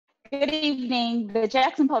Good evening. The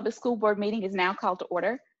Jackson Public School Board meeting is now called to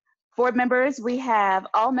order. Board members, we have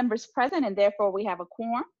all members present and therefore we have a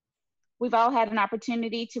quorum. We've all had an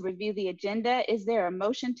opportunity to review the agenda. Is there a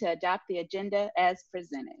motion to adopt the agenda as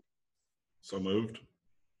presented? So moved.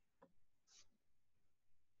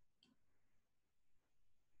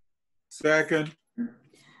 Second.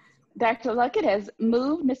 Dr. Luckett has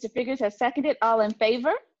moved. Mr. Figurs has seconded. All in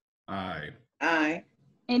favor? Aye. Aye.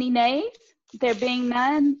 Any nays? There being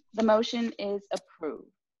none, the motion is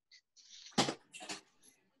approved.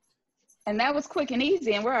 And that was quick and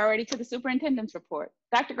easy, and we're already to the superintendent's report.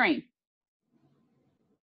 Dr. Green.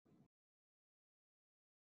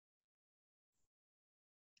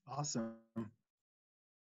 Awesome.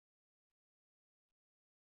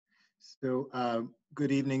 So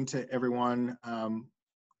good evening to everyone.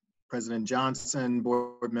 President Johnson,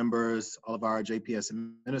 board members, all of our JPS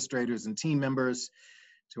administrators and team members,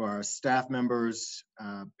 to our staff members,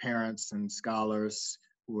 parents and scholars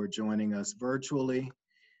who are joining us virtually.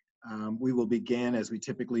 We will begin, as we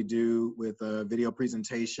typically do, with a video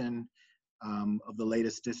presentation of the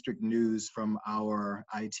latest district news from our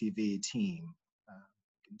ITV team.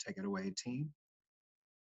 You can take it away, team.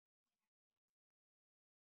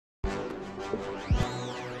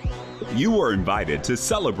 You are invited to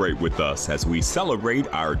celebrate with us as we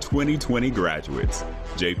celebrate our 2020 graduates.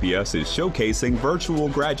 JPS is showcasing virtual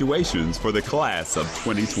graduations for the class of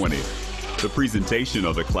 2020. The presentation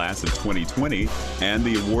of the class of 2020 and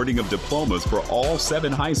the awarding of diplomas for all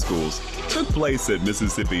 7 high schools took place at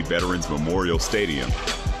Mississippi Veterans Memorial Stadium.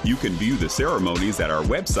 You can view the ceremonies at our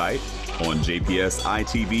website, on JPS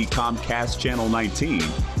ITV Comcast Channel 19,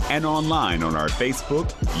 and online on our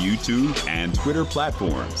Facebook, YouTube, and Twitter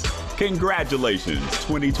platforms. Congratulations,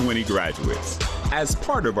 2020 graduates. As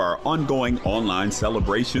part of our ongoing online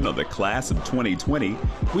celebration of the class of 2020,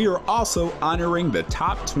 we are also honoring the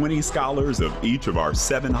top 20 scholars of each of our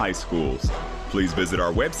 7 high schools. Please visit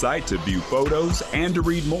our website to view photos and to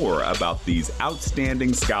read more about these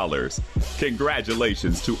outstanding scholars.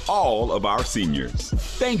 Congratulations to all of our seniors.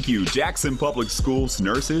 Thank you, Jackson Public Schools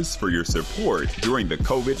nurses, for your support during the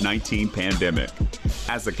COVID-19 pandemic.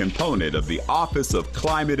 As a component of the Office of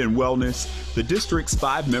Climate and Wellness, the district's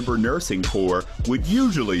 5-member nursing corps would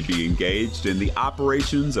usually be engaged in the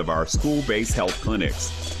operations of our school-based health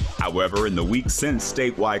clinics. However, in the weeks since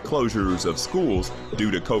statewide closures of schools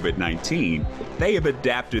due to COVID-19, they have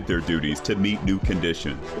adapted their duties to meet new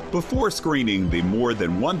conditions. Before screening the more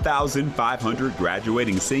than 1,500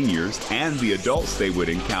 graduating seniors and the adults they would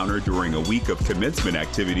encounter during a week of commencement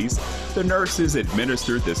activities, the nurses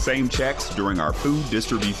administered the same checks during our food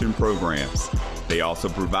distribution programs. They also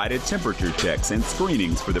provided temperature checks and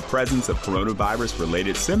screenings for the presence of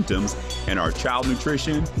coronavirus-related symptoms in our child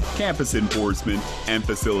nutrition, campus enforcement, and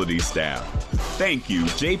facility staff. Thank you,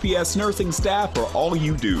 JPS nursing staff, for all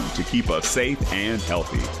you do to keep us safe and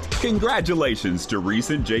healthy. Congratulations to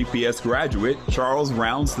recent JPS graduate Charles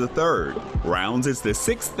Rounds III. Rounds is the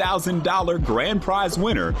 $6,000 grand prize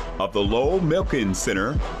winner of the Lowell Milken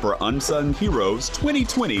Center for Unsung Heroes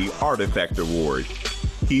 2020 Artifact Award.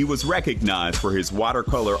 He was recognized for his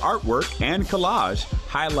watercolor artwork and collage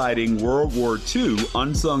highlighting World War II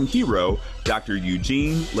unsung hero Dr.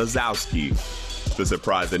 Eugene Lazowski. The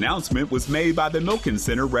surprise announcement was made by the Milken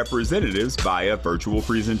Center representatives via virtual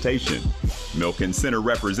presentation. Milken Center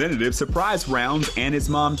representative surprised Rounds and his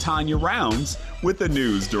mom Tanya Rounds with the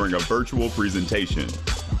news during a virtual presentation.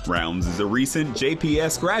 Rounds is a recent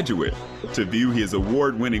JPS graduate. To view his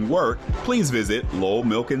award-winning work, please visit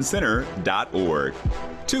lowellmilkencenter.org.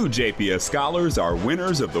 2 JPS scholars are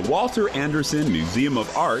winners of the Walter Anderson Museum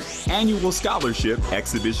of Art Annual Scholarship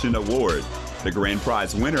Exhibition Award. The grand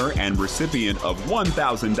prize winner and recipient of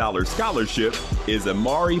 $1,000 scholarship is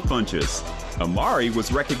Amari Funches. Amari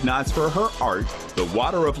was recognized for her art, The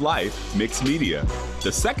Water of Life Mixed Media.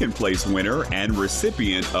 The second place winner and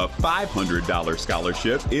recipient of $500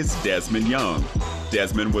 scholarship is Desmond Young.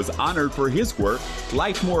 Desmond was honored for his work,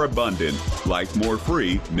 Life More Abundant, Life More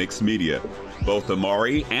Free Mixed Media. Both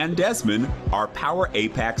Amari and Desmond are Power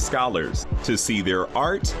APAC scholars. To see their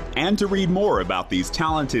art and to read more about these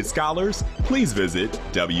talented scholars, please visit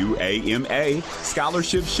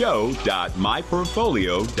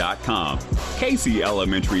wamascholarshipshow.myportfolio.com. Casey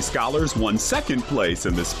Elementary scholars won second place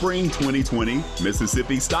in the Spring 2020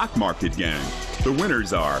 Mississippi Stock Market Gang. The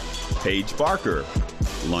winners are Paige Barker,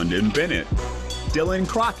 London Bennett, Dylan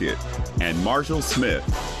Crockett, and Marshall Smith.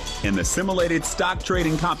 In the simulated stock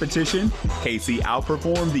trading competition, Casey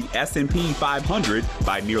outperformed the S&P 500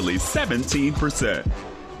 by nearly 17%.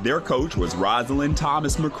 Their coach was Rosalind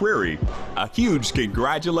Thomas McCreary. A huge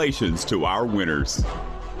congratulations to our winners.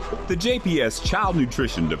 The JPS Child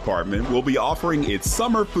Nutrition Department will be offering its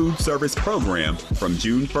summer food service program from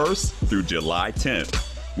June 1st through July 10th.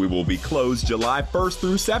 We will be closed July 1st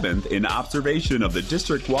through 7th in observation of the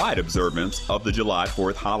district-wide observance of the July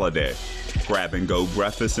 4th holiday. Grab-and-go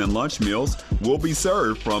breakfast and lunch meals will be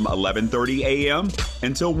served from 11:30 a.m.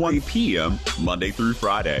 until 1 p.m. Monday through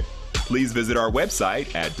Friday. Please visit our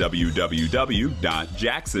website at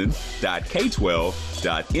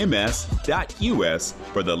www.jackson.k12.ms.us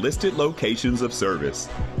for the listed locations of service.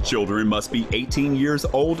 Children must be 18 years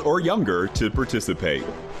old or younger to participate.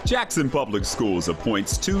 Jackson Public Schools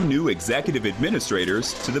appoints 2 new executive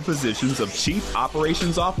administrators to the positions of Chief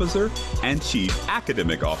Operations Officer and Chief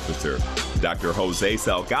Academic Officer. Dr. Jose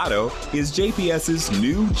Salgado is JPS's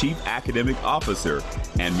new Chief Academic Officer,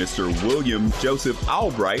 and Mr. William Joseph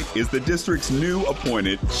Albright is the district's new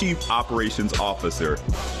appointed Chief Operations Officer.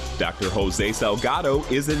 Dr. Jose Salgado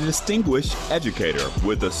is a distinguished educator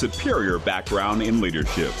with a superior background in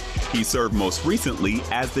leadership. He served most recently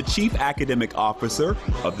as the Chief Academic Officer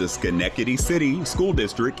of the Schenectady City School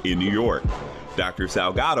District in New York. Dr.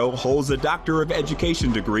 Salgado holds a Doctor of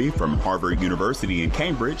Education degree from Harvard University in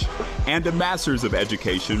Cambridge and a Master's of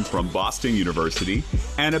Education from Boston University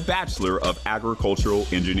and a Bachelor of Agricultural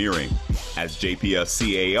Engineering. As JPS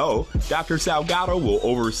CAO, Dr. Salgado will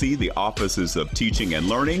oversee the offices of Teaching and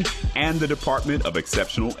Learning and the Department of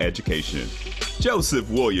Exceptional Education. Joseph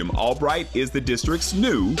William Albright is the district's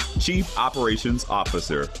new Chief Operations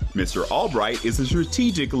Officer. Mr. Albright is a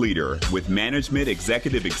strategic leader with management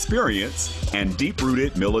executive experience and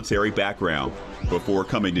deep-rooted military background. Before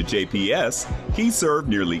coming to JPS, he served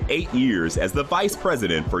nearly 8 years as the Vice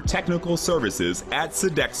President for Technical Services at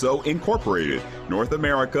Sodexo Incorporated, North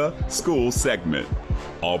America School Segment.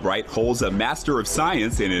 Albright holds a Master of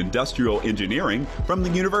Science in Industrial Engineering from the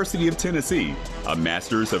University of Tennessee, a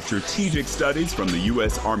Master's of Strategic Studies from the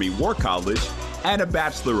U.S. Army War College, and a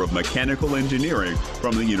Bachelor of Mechanical Engineering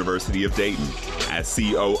from the University of Dayton. As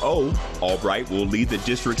COO, Albright will lead the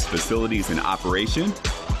district's facilities in operation,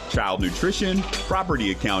 child nutrition, property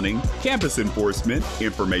accounting, campus enforcement,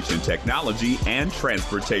 information technology, and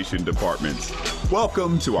transportation departments.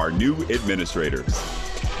 Welcome to our new administrators.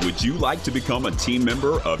 Would you like to become a team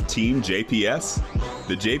member of Team JPS?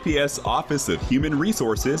 The JPS Office of Human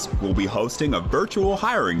Resources will be hosting a virtual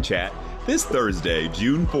hiring chat this Thursday,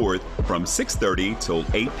 June 4th from 6:30 till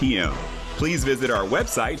 8 p.m. Please visit our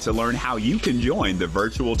website to learn how you can join the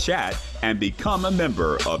virtual chat and become a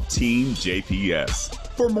member of Team JPS.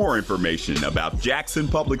 For more information about Jackson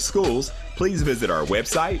Public Schools, please visit our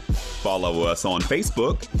website, follow us on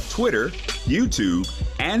Facebook, Twitter, YouTube,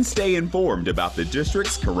 and stay informed about the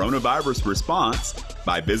district's coronavirus response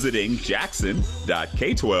by visiting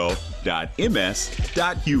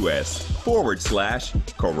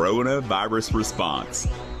jackson.k12.ms.us/coronavirus response.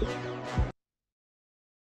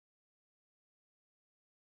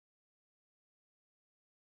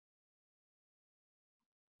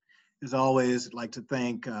 As always, I'd like to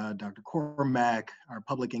thank Dr. Cormack, our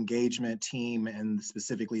public engagement team, and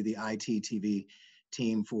specifically the ITTV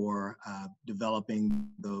team for developing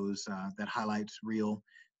those that highlights reel.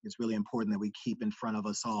 It's really important that we keep in front of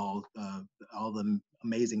us all the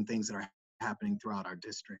amazing things that are happening throughout our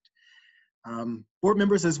district. Board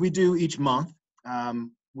members, as we do each month,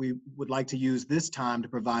 we would like to use this time to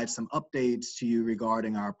provide some updates to you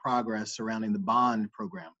regarding our progress surrounding the bond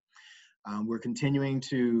program. We're continuing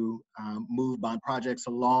to move bond projects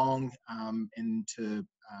along and to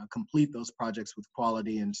complete those projects with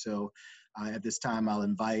quality. And so at this time, I'll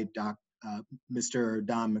invite Mr.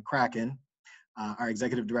 Don McCracken, our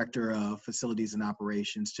Executive Director of Facilities and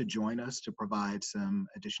Operations, to join us to provide some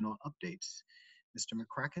additional updates. Mr.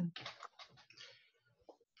 McCracken?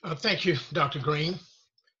 Thank you, Dr. Green.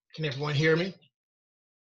 Can everyone hear me?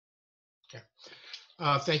 Okay.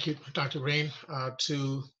 Thank you, Dr. Green,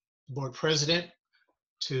 to Board President,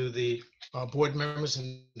 to the board members,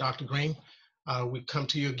 and Dr. Green. We come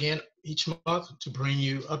to you again each month to bring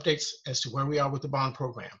you updates as to where we are with the bond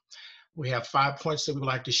program. We have 5 points that we would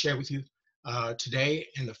like to share with you today,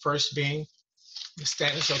 and the first being the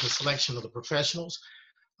status of the selection of the professionals,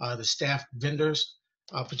 the staff vendors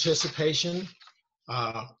participation,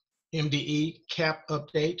 MDE cap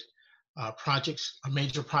update, projects,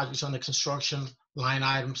 major projects under construction, line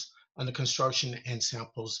items under construction, and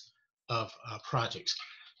samples of projects.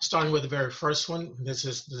 Starting with the very first one, this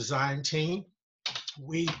is the design team.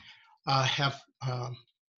 We have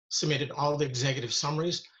submitted all the executive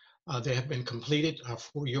summaries. They have been completed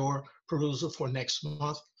for your perusal for next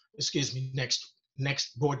month,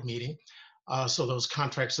 next board meeting. So those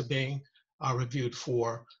contracts are being reviewed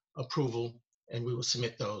for approval, and we will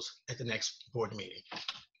submit those at the next board meeting.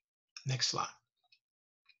 Next slide.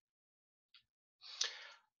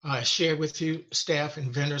 I shared with you staff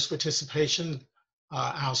and vendors participation,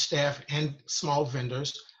 our staff and small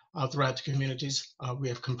vendors throughout the communities. We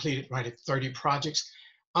have completed right at 30 projects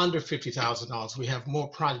under $50,000. We have more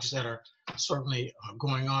projects that are certainly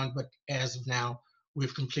going on, but as of now,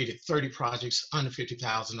 we've completed 30 projects under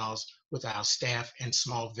 $50,000 with our staff and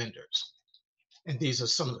small vendors. And these are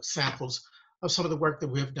some of the samples of some of the work that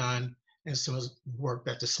we've done and some of the work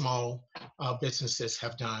that the small businesses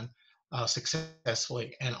have done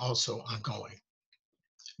successfully and also ongoing.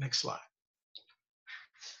 Next slide.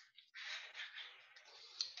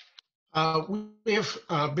 We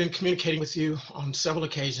have been communicating with you on several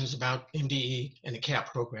occasions about MDE and the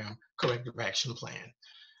CAP program, Corrective Action Plan.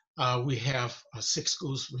 We have 6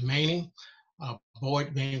 schools remaining,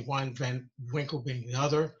 Boyd being one, Van Winkle being the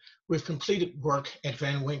other. We've completed work at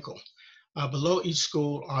Van Winkle. Below each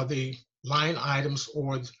school are the line items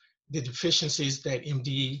or the deficiencies that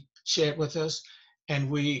MDE shared with us, and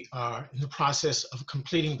we are in the process of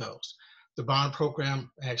completing those. The bond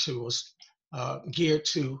program actually was geared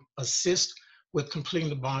to assist with completing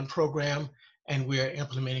the bond program, and we are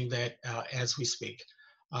implementing that as we speak.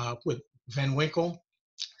 With Van Winkle,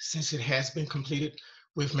 since it has been completed,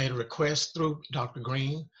 we've made a request through Dr.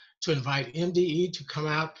 Green to invite MDE to come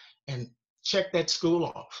out and check that school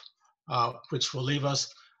off, which will leave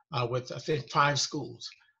us with, I think, 5 schools.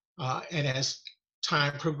 And as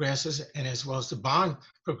time progresses and as well as the bond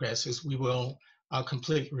progresses, we will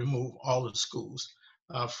completely remove all of the schools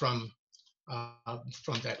from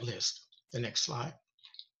that list. The next slide.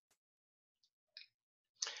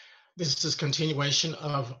 This is continuation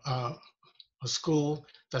of a school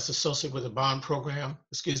that's associated with the bond program,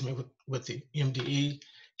 with the MDE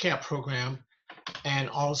CAP program, and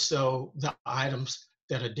also the items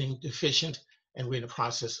that are deemed deficient, and we're in the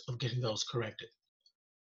process of getting those corrected.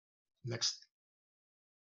 Next.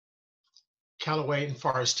 Callaway and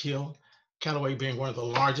Forest Hill. Callaway being one of the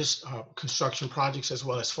largest construction projects, as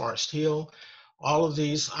well as Forest Hill. All of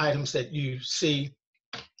these items that you see,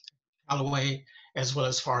 Callaway as well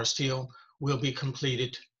as Forest Hill, will be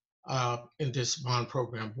completed in this bond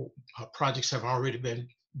program. Projects have already been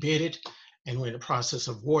bidded, and we're in the process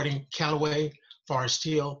of awarding Callaway. Forest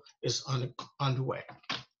Hill is underway.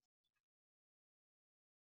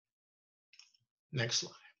 Next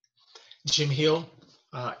slide. Jim Hill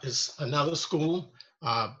is another school,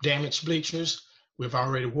 damaged bleachers. We've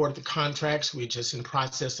already awarded the contracts. We're just in the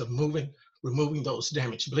process of removing those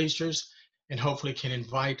damaged bleachers, and hopefully can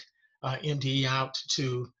invite MDE out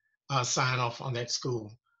to sign off on that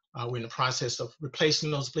school. We're in the process of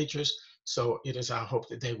replacing those bleachers, so it is our hope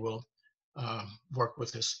that they will work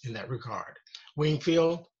with us in that regard.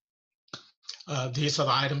 Wingfield, these are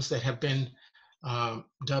the items that have been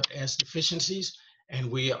dubbed as deficiencies, and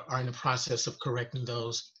we are in the process of correcting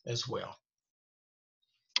those as well.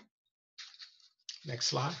 Next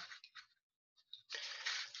slide.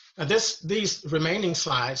 Now these remaining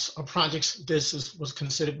slides are projects. This was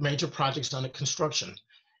considered major projects under construction,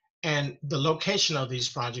 and the location of these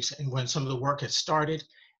projects and when some of the work has started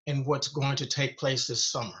and what's going to take place this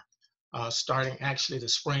summer, starting actually the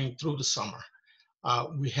spring through the summer.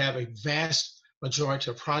 We have a vast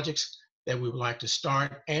majority of projects that we would like to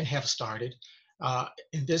start and have started.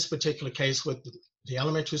 In this particular case with the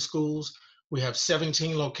elementary schools, we have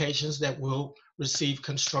 17 locations that will receive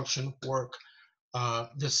construction work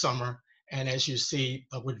this summer. And as you see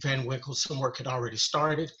with Van Winkle, some work had already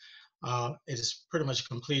started. It is pretty much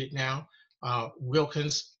completed now.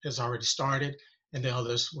 Wilkins has already started, and the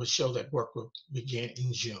others will show that work will begin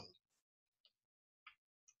in June.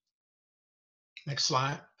 Next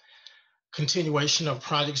slide. Continuation of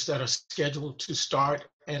projects that are scheduled to start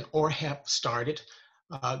and or have started.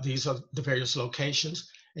 These are the various locations,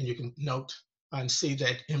 and you can note and see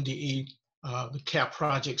that MDE, the CAP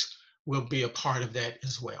projects, will be a part of that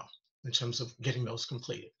as well in terms of getting those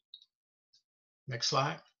completed. Next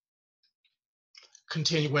slide.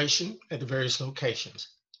 Continuation at the various locations.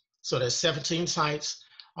 So there's 17 sites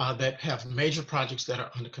that have major projects that are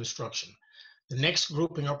under construction. The next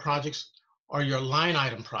grouping of projects are your line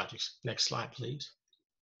item projects. Next slide, please.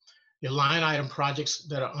 Your line item projects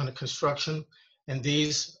that are under construction, and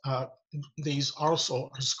these also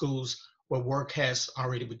are schools where work has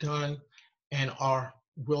already begun and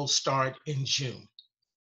will start in June.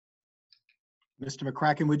 Mr.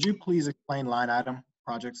 McCracken, would you please explain line item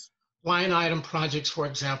projects? Line item projects, for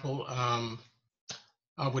example,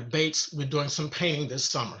 with Bates, we're doing some painting this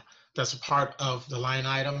summer. That's a part of the line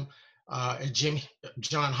item. At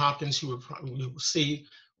John Hopkins, you will see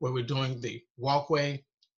where we're doing the walkway,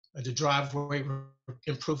 the driveway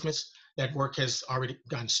improvements. That work has already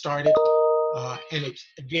gotten started. And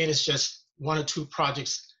again, it's just one or two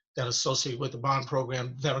projects that are associated with the bond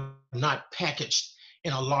program that are not packaged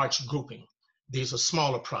in a large grouping. These are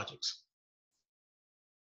smaller projects.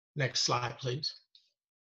 Next slide, please.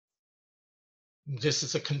 This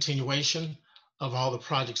is a continuation of all the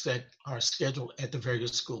projects that are scheduled at the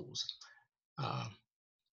various schools.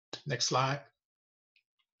 Next slide.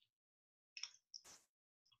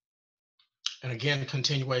 And again,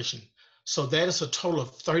 continuation. So that is a total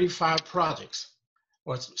of 35 projects,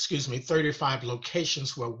 or excuse me, 35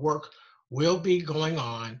 locations where work will be going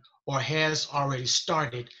on or has already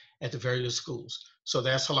started at the various schools. So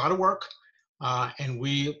that's a lot of work, and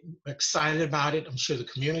we're excited about it. I'm sure the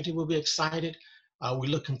community will be excited.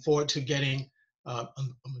 We're looking forward to getting a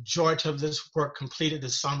majority of this work completed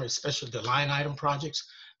this summer, especially the line item projects.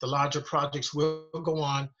 The larger projects will go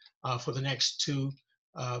on for the next 2,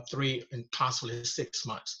 3, and possibly 6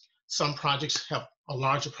 months. Some projects have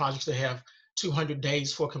larger projects that have 200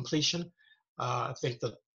 days for completion. I think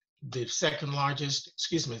the second largest,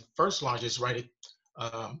 excuse me, first largest, right at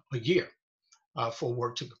a year for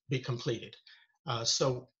work to be completed.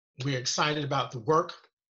 So we're excited about the work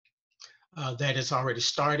that has already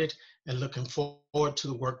started and looking forward to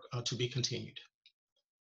the work to be continued.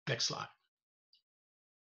 Next slide.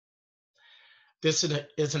 This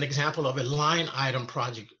is an example of a line item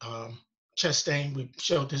project. Chastain, we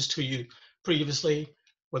showed this to you previously,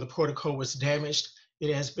 where the portico was damaged.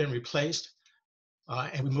 It has been replaced,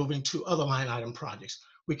 and we're moving to other line item projects.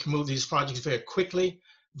 We can move these projects very quickly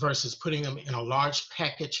versus putting them in a large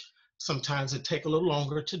package. Sometimes it takes a little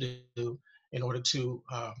longer to do in order to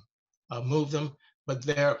move them, but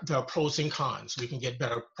there are pros and cons. We can get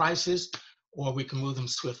better prices, or we can move them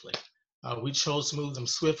swiftly. We chose to move them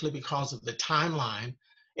swiftly because of the timeline.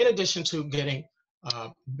 In addition to getting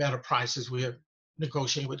better prices, we're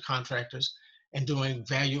negotiating with contractors and doing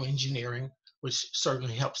value engineering, which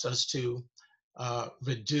certainly helps us to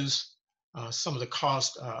reduce some of the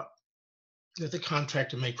cost that the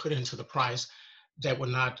contractor may put into the price that will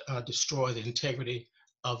not destroy the integrity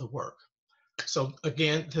of the work. So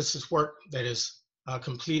again, this is work that is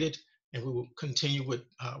completed, and we will continue with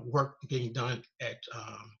work being done at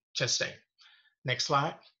Chastain. Next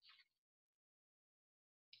slide.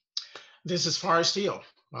 This is Forest Hill.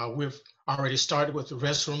 We've already started with the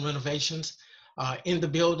restroom renovations. In the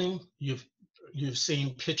building, you've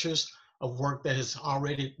seen pictures of work that has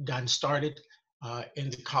already gotten started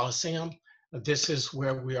in the Coliseum. This is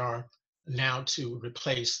where we are now to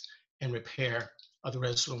replace and repair the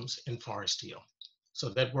restrooms in Forest Hill. So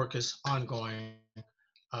that work is ongoing,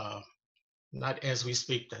 not as we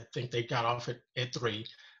speak. I think they got off at 3,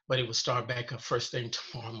 but it will start back up first thing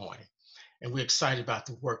tomorrow morning. And we're excited about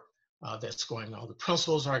the work that's going on. The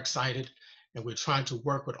principals are excited, and we're trying to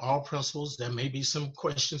work with all principals. There may be some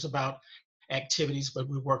questions about activities, but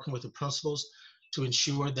we're working with the principals to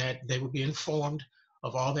ensure that they will be informed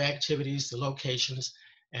of all the activities, the locations,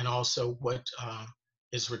 and also what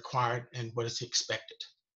is required and what is expected.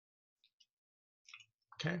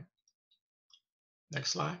 Okay,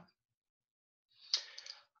 next slide.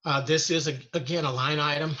 This is, again, a line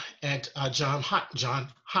item at John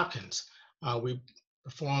Hopkins. We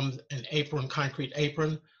performed an apron, concrete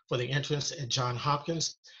apron for the entrance at John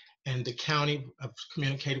Hopkins, and the county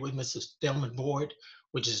communicated with Mrs. Delman Boyd,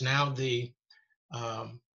 which is now the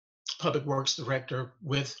Public Works Director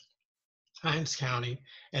with Hinds County,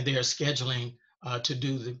 and they are scheduling to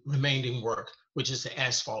do the remaining work, which is the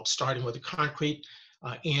asphalt, starting with the concrete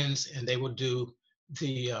ends, and they will do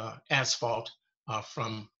the asphalt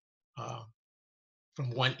from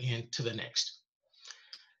one end to the next.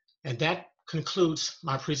 And that concludes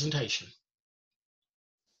my presentation.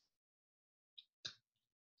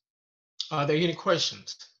 Are there any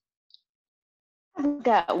questions? I've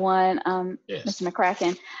got one, Yes. Mr.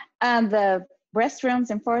 McCracken. The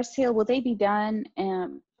restrooms in Forest Hill, will they be done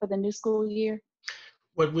for the new school year?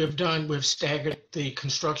 What we've done, we've staggered the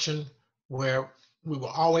construction where we will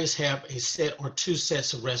always have a set or 2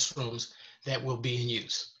 sets of restrooms that will be in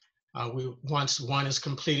use. Once one is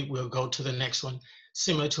completed, we'll go to the next one,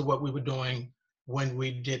 similar to what we were doing when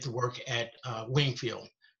we did the work at Wingfield.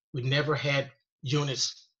 We never had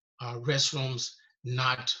units, restrooms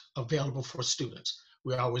not available for students.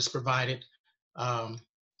 We always provided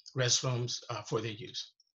restrooms for their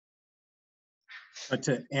use. But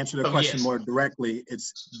to answer the question yes. more directly,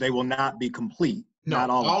 they will not be complete. No, not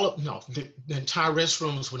all. The entire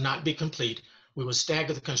restrooms will not be complete. We will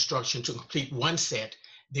stagger the construction to complete one set,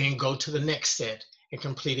 then go to the next set and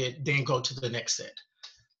complete it, then go to the next set.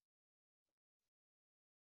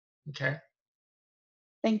 Okay.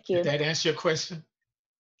 Thank you. Did that answer your question?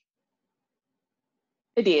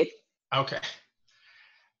 It did. Okay.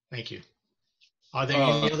 Thank you. Are there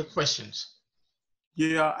Uh, any other questions?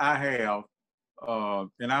 Yeah, I have.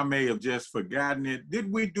 And I may have just forgotten it.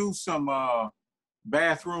 Did we do some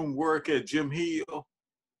bathroom work at Jim Hill?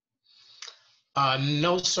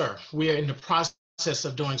 No, sir. We are in the process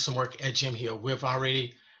of doing some work at Jim Hill. We've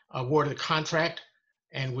already awarded a contract,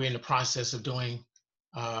 and we're in the process of doing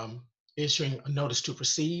issuing a notice to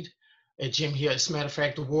proceed at Jim Hill. As a matter of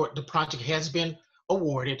fact, the project has been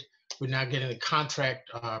awarded. We're now getting the contract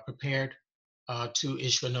prepared to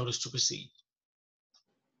issue a notice to proceed.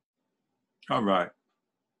 All right.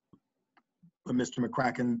 But Mr.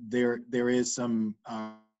 McCracken, there is some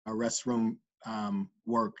restroom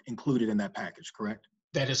work included in that package, correct?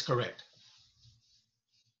 That is correct.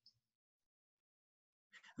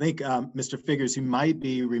 I think, Mr. Figures, you might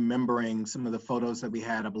be remembering some of the photos that we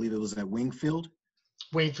had. I believe it was at Wingfield.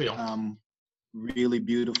 Wingfield. Really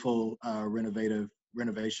beautiful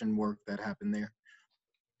renovation work that happened there.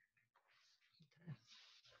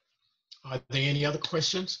 Are there any other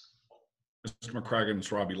questions? Mr. McCracken,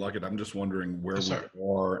 it's Robbie Luckett. I'm just wondering where Yes, we sir.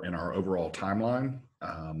 are in our overall timeline.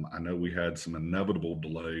 I know we had some inevitable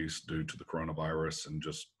delays due to the coronavirus, and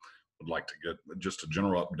just would like to get just a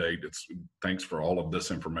general update. Thanks for all of this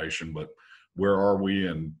information, but where are we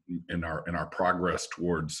in our progress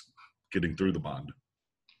towards getting through the bond?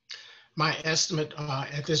 My estimate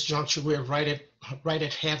at this juncture, we're right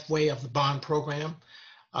at halfway of the bond program,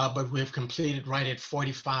 but we've completed right at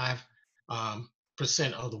 45%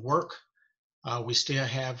 of the work. We still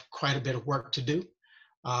have quite a bit of work to do.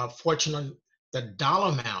 Fortunately, the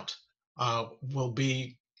dollar amount will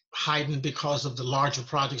be heightened because of the larger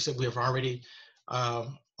projects that we have already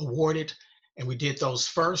awarded, and we did those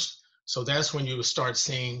first. So that's when you will start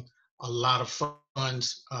seeing a lot of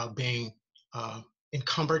funds being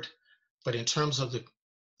encumbered. But in terms of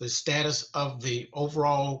the status of the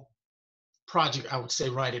overall project, I would say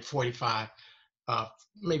right at 45,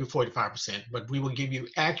 maybe 45%, but we will give you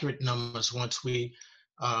accurate numbers once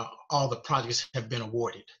all the projects have been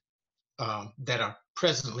awarded that are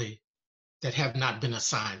presently, that have not been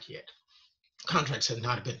assigned yet. Contracts have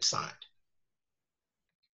not been signed.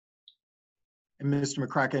 And Mr.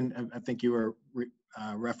 McCracken, I think you were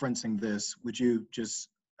referencing this. Would you just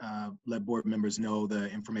let board members know the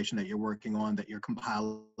information that you're working on, that you're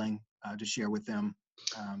compiling to share with them?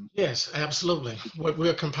 Yes, absolutely. What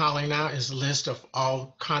we're compiling now is a list of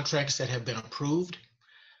all contracts that have been approved.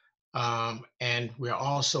 And we're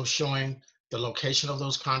also showing the location of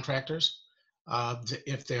those contractors,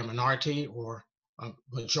 if they're minority or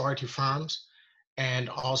majority firms, and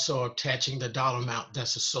also attaching the dollar amount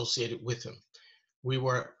that's associated with them. We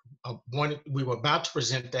were about to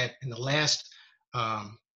present that in the last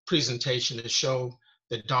presentation to show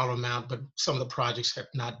the dollar amount, but some of the projects have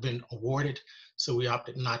not been awarded, so we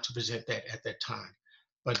opted not to present that at that time.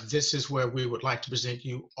 But this is where we would like to present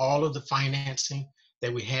you all of the financing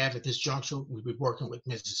that we have at this juncture. We'll be working with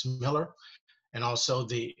Mrs. Miller and also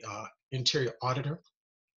the internal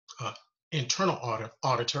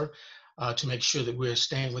auditor to make sure that we're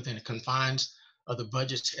staying within the confines of the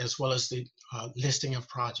budgets as well as the listing of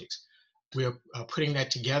projects. We're putting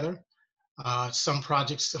that together. Some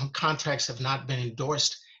contracts have not been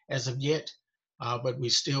endorsed as of yet, but we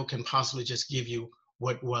still can possibly just give you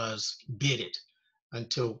what was bidded.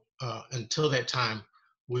 Until that time,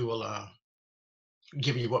 we will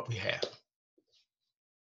give you what we have.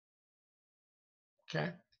 Okay.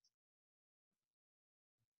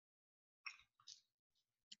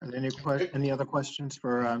 And any other questions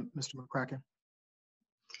for Mr. McCracken?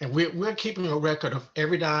 And we're keeping a record of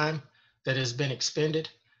every dime that has been expended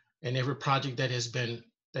and every project that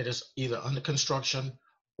is either under construction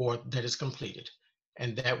or that is completed.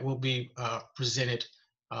 And that will be presented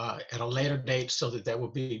at a later date so that will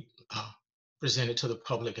be presented to the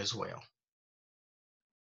public as well.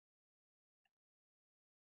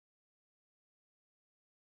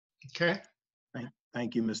 Okay.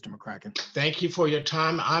 Thank you, Mr. McCracken. Thank you for your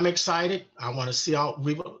time. I'm excited. I want to see I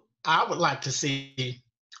would like to see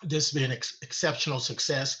this be an exceptional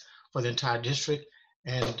success for the entire district,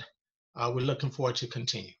 and we're looking forward to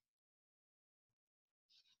continue.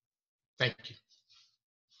 Thank you.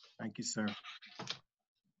 Thank you, sir.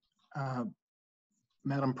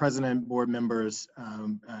 Madam President, board members,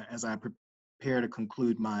 as I prepare to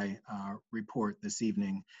conclude my report this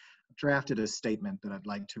evening, I've drafted a statement that I'd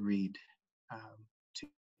like to read to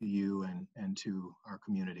you and to our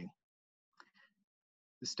community.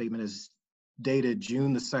 The statement is dated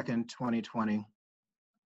June the 2nd, 2020.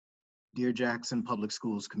 Dear Jackson Public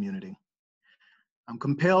Schools community, I'm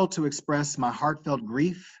compelled to express my heartfelt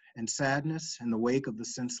grief and sadness in the wake of the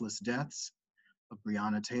senseless deaths of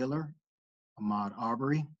Breonna Taylor, Ahmaud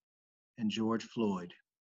Arbery, and George Floyd.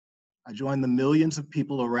 I join the millions of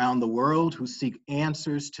people around the world who seek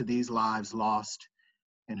answers to these lives lost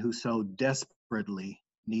and who so desperately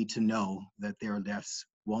need to know that their deaths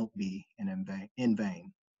won't be in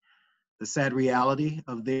vain. The sad reality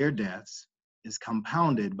of their deaths is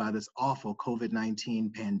compounded by this awful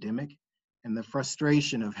COVID-19 pandemic and the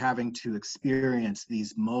frustration of having to experience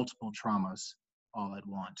these multiple traumas all at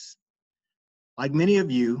once. Like many of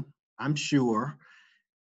you, I'm sure,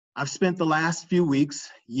 I've spent the last few weeks,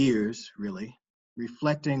 years really,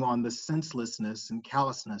 reflecting on the senselessness and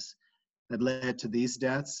callousness that led to these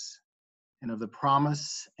deaths and of the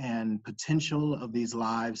promise and potential of these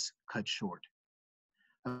lives cut short.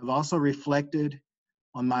 I've also reflected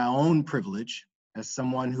on my own privilege as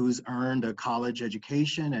someone who's earned a college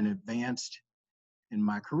education and advanced in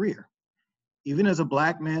my career. Even as a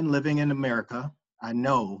Black man living in America, I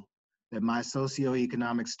know that my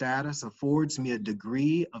socioeconomic status affords me a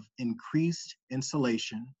degree of increased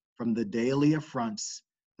insulation from the daily affronts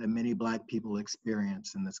that many Black people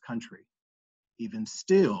experience in this country. Even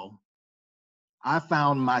still, I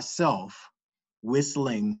found myself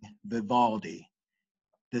whistling Vivaldi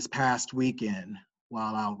this past weekend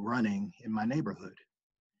while out running in my neighborhood.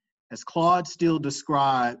 As Claude Steele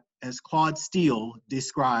describes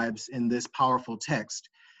in this powerful text,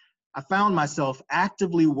 I found myself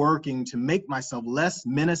actively working to make myself less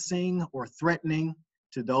menacing or threatening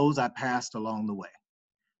to those I passed along the way.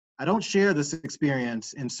 I don't share this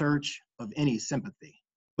experience in search of any sympathy,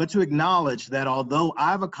 but to acknowledge that although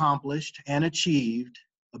I've accomplished and achieved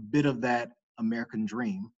a bit of that American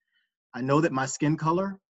dream, I know that my skin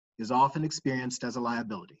color is often experienced as a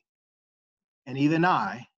liability. And even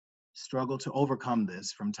I struggle to overcome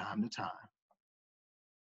this from time to time.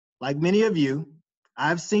 Like many of you,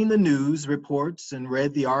 I've seen the news reports and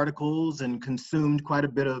read the articles and consumed quite a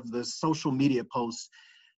bit of the social media posts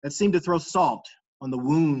that seem to throw salt on the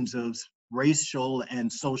wounds of racial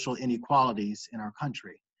and social inequalities in our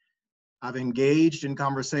country. I've engaged in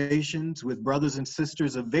conversations with brothers and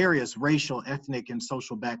sisters of various racial, ethnic, and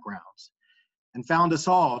social backgrounds, and found us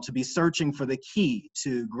all to be searching for the key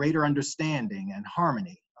to greater understanding and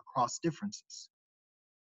harmony across differences.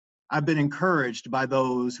 I've been encouraged by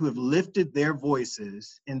those who have lifted their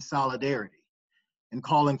voices in solidarity and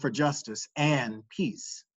calling for justice and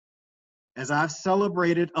peace. As I've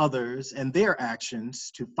celebrated others and their actions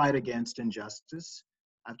to fight against injustice,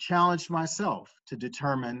 I've challenged myself to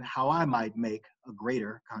determine how I might make a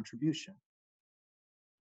greater contribution.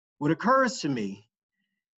 What occurs to me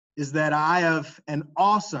is that I have an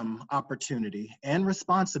awesome opportunity and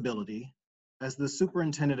responsibility as the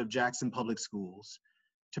superintendent of Jackson Public Schools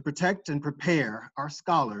to protect and prepare our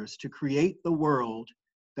scholars to create the world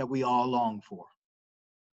that we all long for.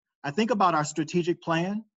 I think about our strategic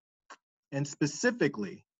plan and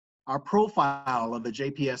specifically our profile of a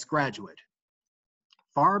JPS graduate.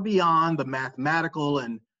 Far beyond the mathematical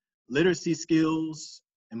and literacy skills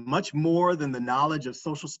and much more than the knowledge of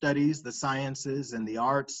social studies, the sciences, and the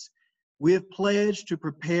arts, we have pledged to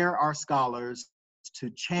prepare our scholars to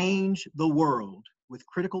change the world with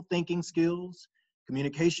critical thinking skills,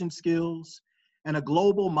 communication skills, and a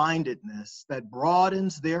global mindedness that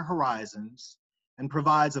broadens their horizons and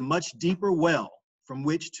provides a much deeper well from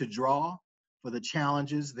which to draw for the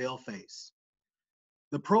challenges they'll face.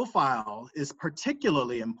 The profile is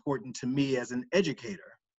particularly important to me as an educator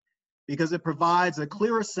because it provides a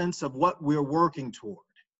clearer sense of what we're working toward,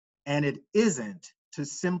 and it isn't to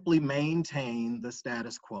simply maintain the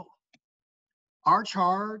status quo. Our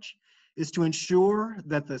charge is to ensure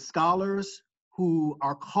that the scholars who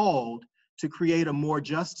are called to create a more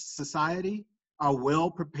just society are well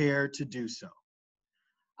prepared to do so.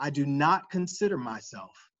 I do not consider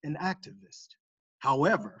myself an activist.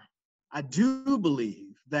 However, I do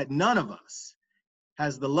believe that none of us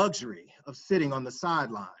has the luxury of sitting on the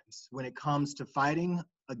sidelines when it comes to fighting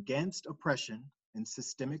against oppression and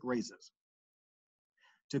systemic racism.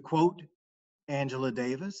 To quote Angela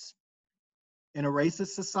Davis, in a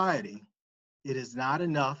racist society, it is not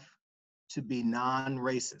enough to be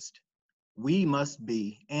non-racist. We must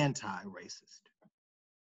be anti-racist.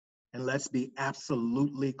 And let's be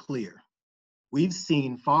absolutely clear. We've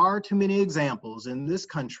seen far too many examples in this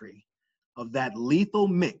country of that lethal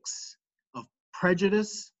mix of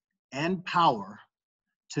prejudice and power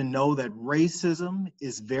to know that racism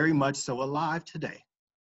is very much so alive today.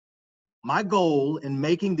 My goal in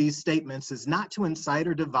making these statements is not to incite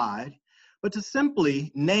or divide, but to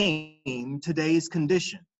simply name today's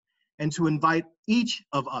condition and to invite each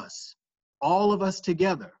of us, all of us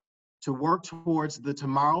together, to work towards the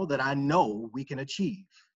tomorrow that I know we can achieve.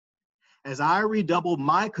 As I redouble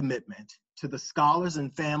my commitment to the scholars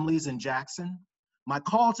and families in Jackson, my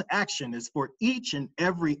call to action is for each and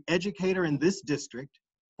every educator in this district,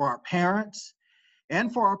 for our parents,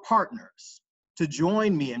 and for our partners to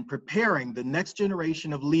join me in preparing the next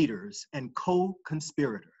generation of leaders and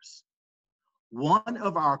co-conspirators. One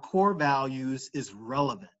of our core values is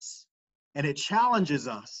relevance, and it challenges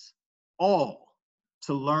us all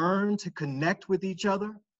to learn to connect with each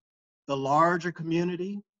other, the larger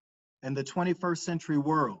community, and the 21st century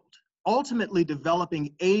world, ultimately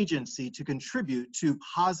developing agency to contribute to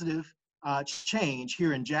positive change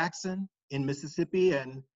here in Jackson, in Mississippi,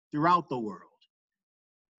 and throughout the world.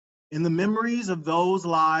 In the memories of those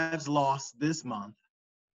lives lost this month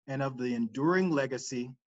and of the enduring legacy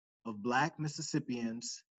of Black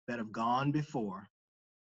Mississippians that have gone before,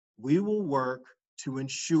 we will work to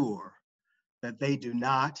ensure that they do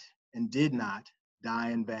not and did not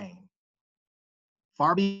die in vain.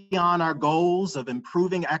 Far beyond our goals of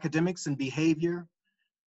improving academics and behavior,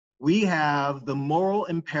 we have the moral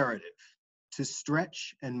imperative to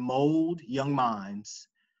stretch and mold young minds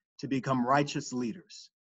to become righteous leaders.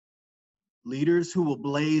 Leaders who will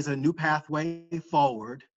blaze a new pathway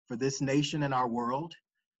forward for this nation and our world.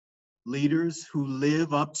 Leaders who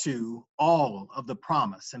live up to all of the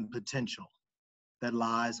promise and potential that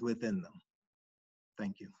lies within them.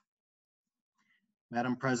 Thank you.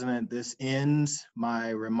 Madam President, this ends my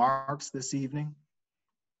remarks this evening.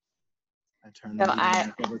 I turn the meeting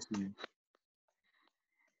back over to you.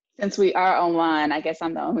 Since we are online, I guess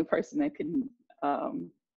I'm the only person that can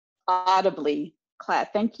audibly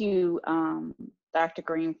clap. Thank you, Dr.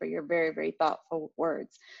 Green, for your very, very thoughtful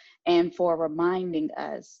words and for reminding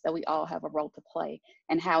us that we all have a role to play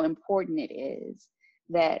and how important it is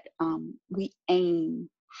that we aim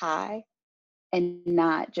high and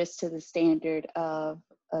not just to the standard of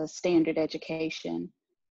a standard education,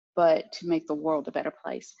 but to make the world a better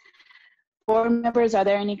place. Board members, are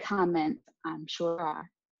there any comments? I'm sure there are.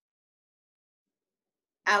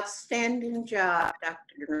 Outstanding job,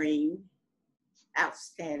 Dr. Green.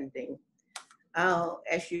 Outstanding.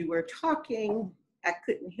 As you were talking, I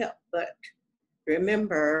couldn't help but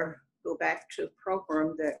go back to a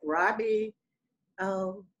program that Robbie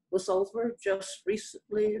was over just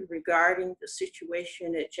recently regarding the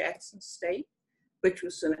situation at Jackson State, which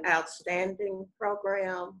was an outstanding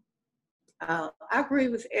program. I agree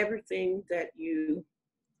with everything that you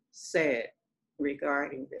said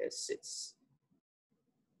regarding this.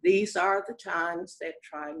 These are the times that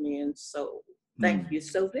try men's soul. Thank you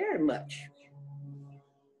so very much.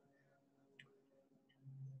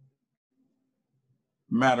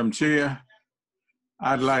 Madam Chair,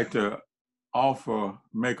 I'd like to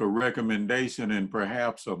make a recommendation and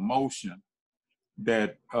perhaps a motion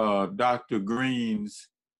that Dr. Green's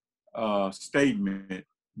statement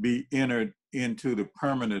be entered into the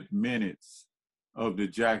permanent minutes of the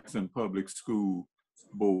Jackson Public School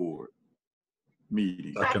Board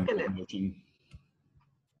meeting. Second.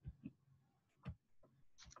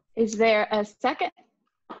 Is there a second?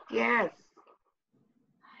 Yes.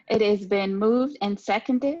 It has been moved and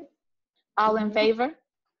seconded. All in favor?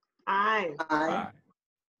 Aye. Aye.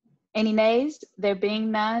 Any nays? There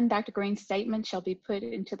being none, Dr. Green's statement shall be put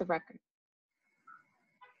into the record.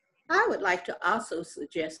 I would like to also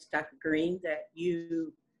suggest, Dr. Green, that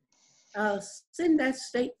you send that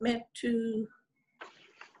statement to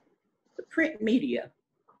the print media.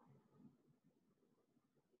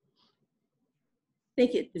 I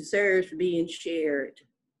think it deserves being shared.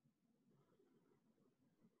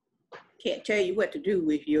 Can't tell you what to do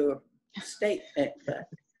with your statement, but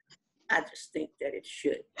I just think that it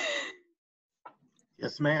should.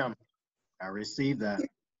 Yes, ma'am. I received that.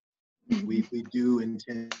 We do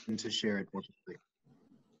intend to share it publicly.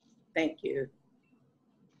 Thank you.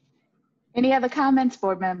 Any other comments,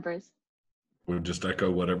 board members? We'll just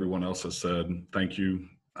echo what everyone else has said. Thank you,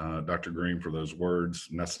 Dr. Green, for those words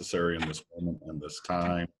necessary in this moment and this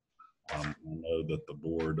time. I know that the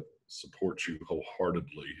board supports you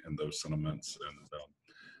wholeheartedly in those sentiments,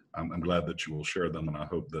 and I'm glad that you will share them, and I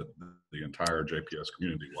hope that the entire JPS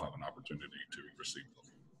community will have an opportunity to receive them.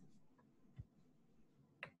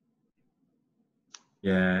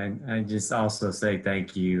 Yeah, and I just also say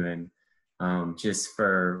thank you, and just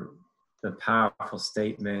for the powerful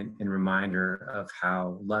statement and reminder of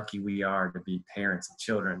how lucky we are to be parents of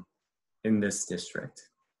children in this district.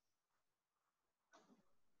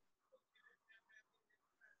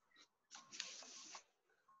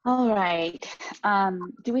 All right.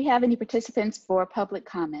 Do we have any participants for public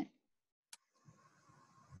comment?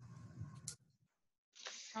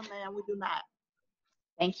 Oh, man, we do not.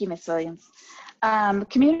 Thank you, Ms. Williams.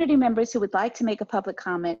 Community members who would like to make a public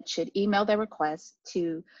comment should email their request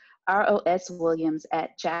to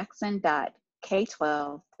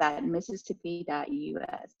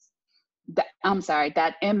ros.williams@jackson.k12.mississippi.us.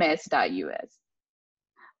 .ms.us.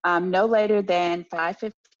 No later than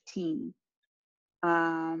 5:15.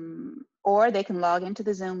 Or they can log into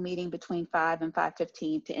the Zoom meeting between 5 and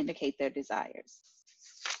 5:15 to indicate their desires.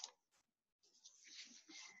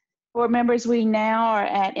 Board members, we now are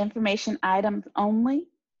at information items only.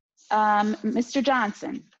 Mr.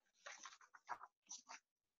 Johnson.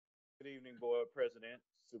 Good evening, Board President,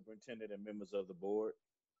 Superintendent, and members of the board.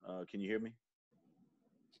 Can you hear me?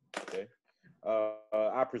 Okay.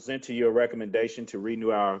 I present to you a recommendation to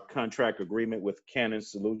renew our contract agreement with Canon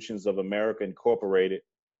Solutions of America Incorporated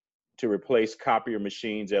to replace copier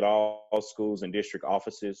machines at all schools and district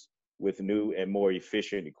offices with new and more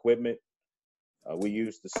efficient equipment. We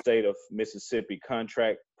use the state of Mississippi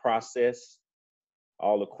contract process.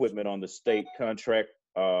 All equipment on the state contract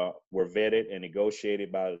were vetted and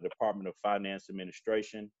negotiated by the Department of Finance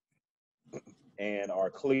Administration and are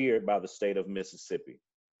cleared by the state of Mississippi.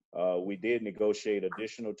 We did negotiate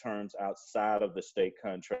additional terms outside of the state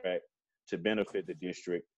contract to benefit the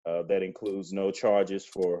district. That includes no charges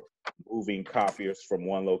for moving copiers from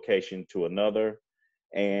one location to another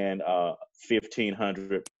and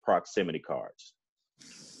 1,500 proximity cards.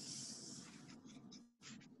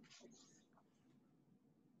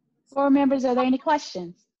 Board members, are there any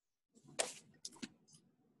questions?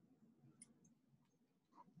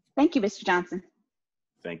 Thank you, Mr. Johnson.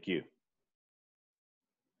 Thank you.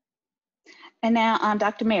 And now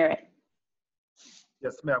Dr. Merritt.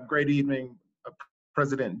 Yes, ma'am. Great evening,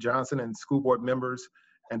 President Johnson and school board members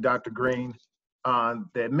and Dr. Green.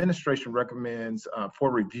 The administration recommends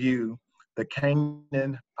for review the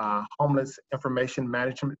Canaan Homeless Information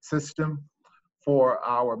Management System for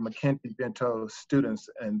our McKinney-Vento students,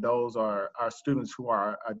 and those are our students who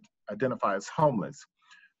are identified as homeless.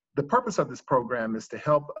 The purpose of this program is to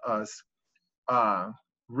help us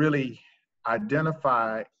really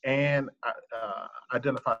identify the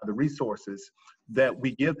resources that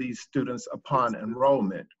we give these students upon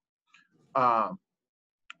enrollment.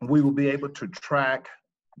 We will be able to track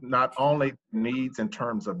not only needs in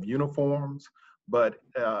terms of uniforms, but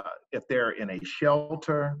if they're in a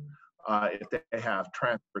shelter, if they have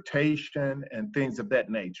transportation and things of that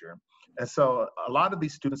nature. And so a lot of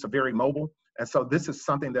these students are very mobile. And so this is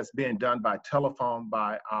something that's being done by telephone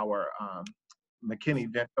by our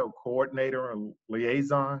McKinney-Vento coordinator and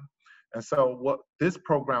liaison. And so what this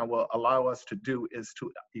program will allow us to do is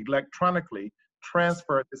to electronically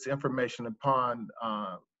transfer this information upon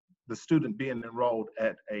the student being enrolled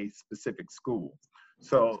at a specific school.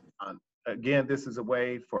 So again, this is a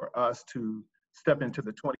way for us to step into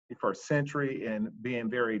the 21st century and being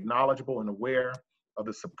very knowledgeable and aware of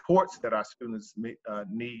the supports that our students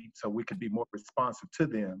need so we can be more responsive to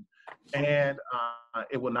them, and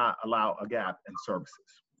it will not allow a gap in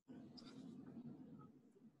services.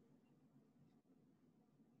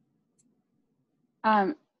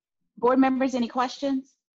 Board members, any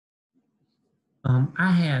questions?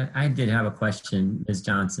 I did have a question, Ms.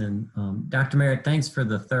 Johnson. Dr. Merritt, thanks for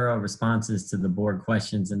the thorough responses to the board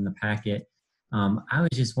questions in the packet. I was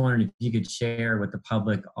just wondering if you could share with the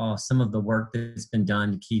public some of the work that's been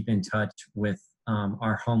done to keep in touch with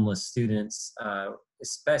our homeless students,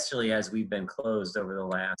 especially as we've been closed over the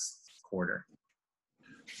last quarter.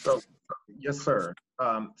 So, yes, sir.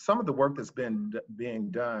 Some of the work that's been being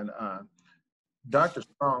done, Dr.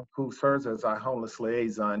 Strong, who serves as our homeless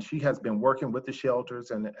liaison, she has been working with the shelters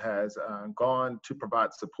and has gone to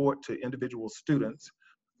provide support to individual students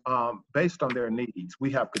based on their needs. We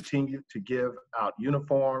have continued to give out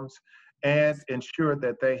uniforms and ensure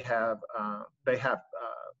that they have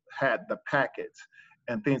had the packets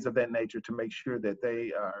and things of that nature to make sure that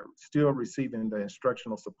they are still receiving the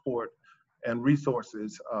instructional support and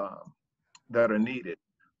resources that are needed.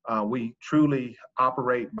 We truly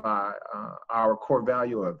operate by our core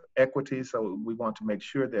value of equity, so we want to make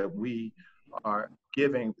sure that we are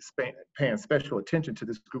paying special attention to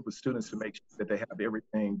this group of students to make sure that they have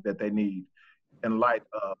everything that they need in light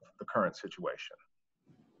of the current situation.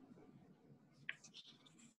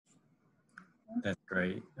 That's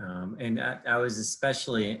great. And I was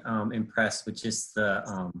especially impressed with just the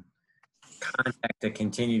contact that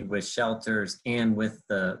continued with shelters and with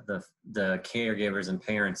the caregivers and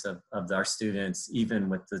parents of our students, even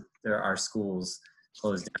with our schools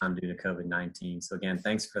closed down due to COVID-19. So again,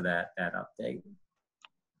 thanks for that update.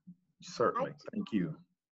 Certainly, thank you.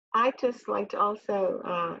 I'd just like to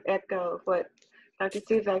also echo what Dr.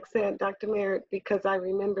 Suzak said, Dr. Merritt, because I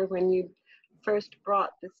remember when you first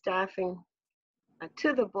brought the staffing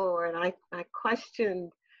to the board, I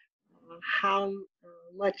questioned how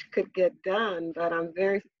much could get done, but I'm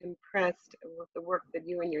very impressed with the work that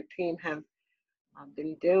you and your team have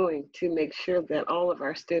been doing to make sure that all of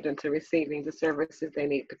our students are receiving the services they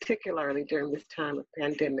need, particularly during this time of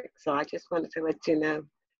pandemic. So I just wanted to let you know,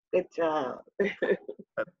 good job.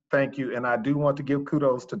 Thank you. And I do want to give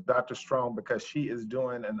kudos to Dr. Strong because she is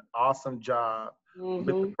doing an awesome job with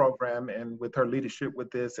the program and with her leadership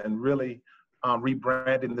with this, and really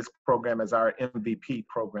rebranding this program as our MVP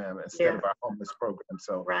program instead of our homeless program.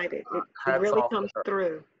 So right, it really comes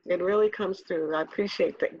through. It really comes through. I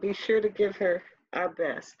appreciate that. Be sure to give her our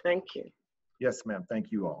best. Thank you. Yes, ma'am.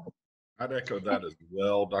 Thank you all. I'd echo that as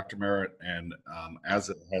well, Dr. Merritt. And as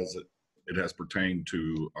it has pertained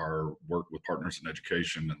to our work with Partners in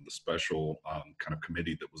Education and the special kind of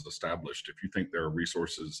committee that was established, if you think there are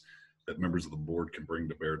resources that members of the board can bring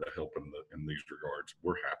to bear to help in these regards,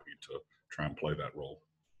 we're happy to try and play that role.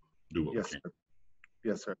 Do what we can. Sir.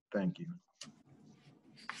 Yes, sir. Thank you.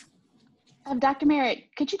 Dr. Merritt,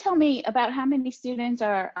 could you tell me about how many students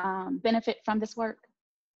are benefit from this work?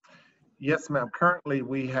 Yes, ma'am. Currently,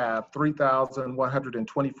 we have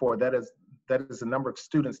 3,124. That is the number of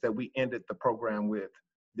students that we ended the program with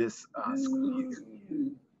this school year.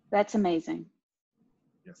 That's amazing.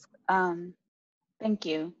 Yes, ma'am. Thank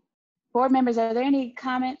you. Board members, are there any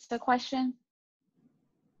comments or questions?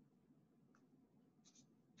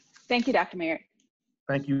 Thank you, Dr. Merritt.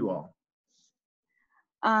 Thank you all.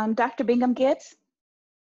 Dr. Bingham-Gibbs?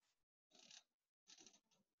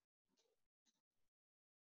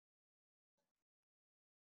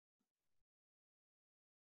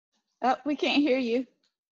 Oh, we can't hear you.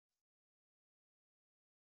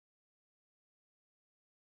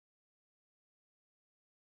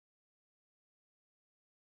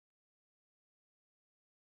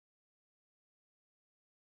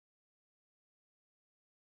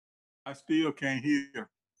 I still can't hear.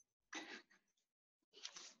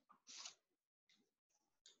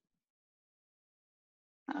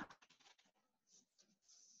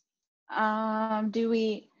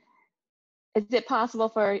 Is it possible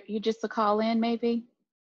for you just to call in maybe?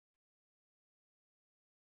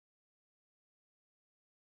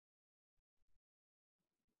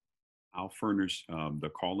 I'll furnish the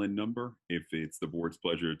call-in number if it's the board's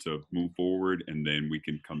pleasure to move forward, and then we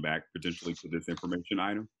can come back potentially to this information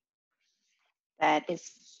item.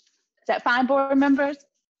 Is that fine, board members?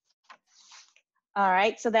 All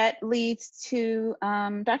right, so that leads to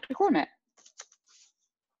Dr. Cormack.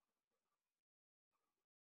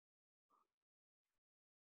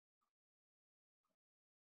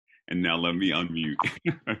 And now let me unmute.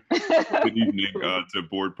 Good evening to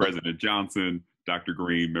Board President Johnson, Dr.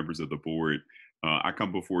 Green, members of the board. I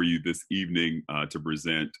come before you this evening to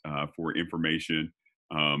present for information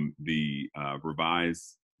the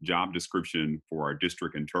revised job description for our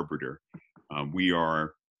district interpreter. We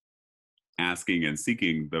are asking and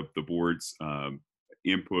seeking the board's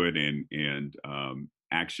input and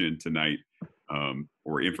action tonight,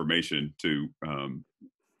 or information to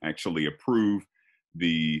actually approve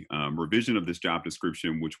the revision of this job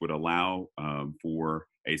description, which would allow for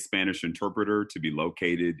a Spanish interpreter to be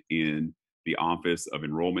located in the Office of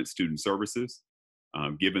Enrollment Student Services.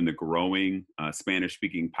 Given the growing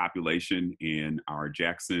Spanish-speaking population in our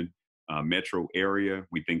Jackson metro area,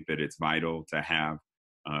 we think that it's vital to have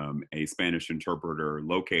a Spanish interpreter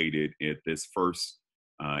located at this first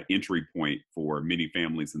entry point for many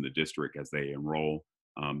families in the district as they enroll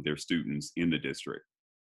their students in the district.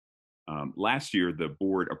 Last year, the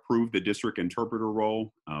board approved the district interpreter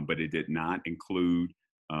role, but it did not include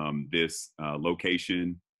this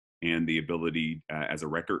location and the ability as a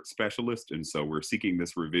record specialist. And so we're seeking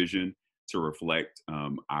this revision to reflect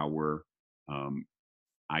our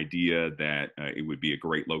idea that it would be a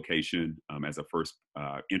great location as a first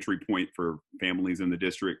entry point for families in the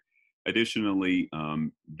district. Additionally,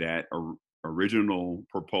 that original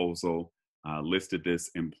proposal listed this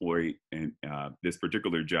employee and this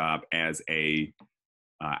particular job as a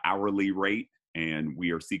hourly rate, and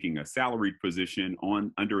we are seeking a salaried position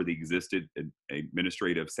under the existed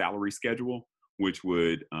administrative salary schedule, which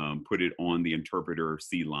would put it on the interpreter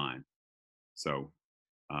C line. So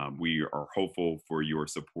we are hopeful for your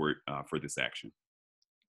support for this action.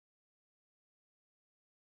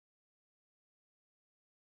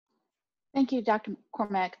 Thank you, Dr.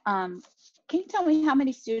 Cormack. Can you tell me how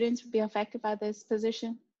many students would be affected by this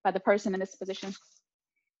position, by the person in this position?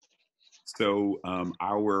 So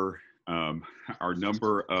our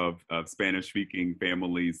number of Spanish-speaking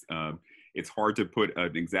families, it's hard to put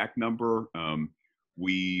an exact number.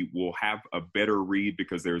 we will have a better read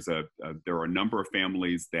because there are a number of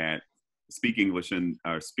families that speak English and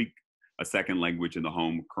speak a second language in the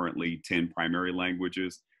home, currently 10 primary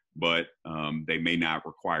languages, but they may not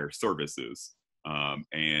require services.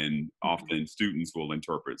 And often students will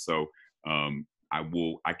interpret. So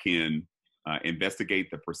I can investigate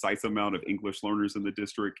the precise amount of English learners in the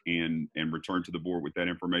district and return to the board with that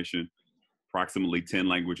information. Approximately 10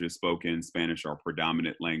 languages spoken, Spanish our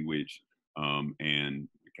predominant language, and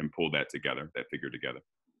can pull that figure together.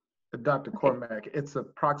 Dr. Cormack, it's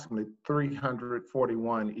approximately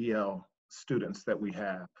 341 EL students that we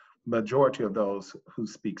have, majority of those who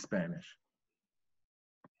speak Spanish.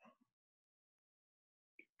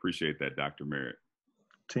 Appreciate that, Dr. Merritt.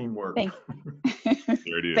 Teamwork. Thank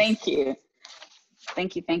There it is. Thank you.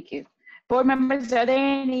 Thank you. Thank you. Board members, are there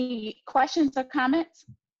any questions or comments?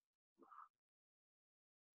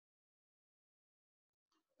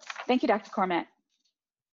 Thank you, Dr. Cormack.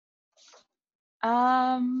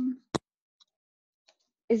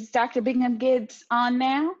 Is Dr. Bingham-Gibbs on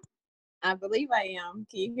now? I believe I am.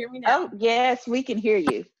 Can you hear me now? Oh, yes, we can hear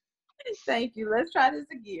you. Thank you. Let's try this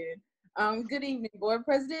again. Good evening, Board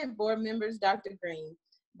President, board members, Dr. Green.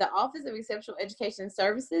 The Office of Exceptional Education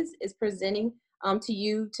Services is presenting to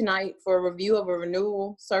you tonight for a review of a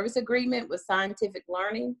renewal service agreement with Scientific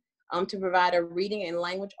Learning to provide a reading and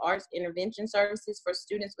language arts intervention services for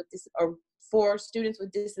students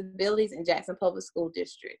with disabilities in Jackson Public School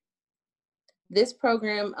District. This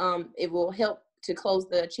program, it will help to close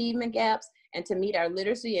the achievement gaps and to meet our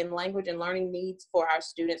literacy and language and learning needs for our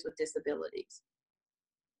students with disabilities.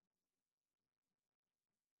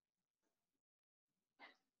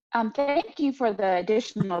 Thank you for the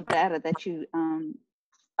additional data that you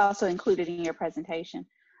also included in your presentation.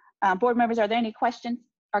 Board members, are there any questions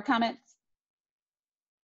or comments?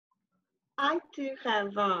 I do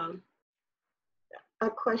have a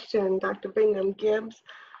question, Dr. Bingham-Gibbs,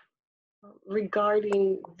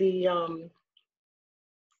 regarding the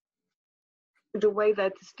way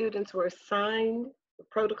that the students were assigned, the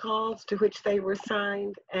protocols to which they were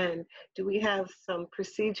assigned, and do we have some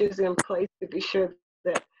procedures in place to be sure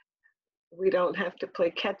that we don't have to play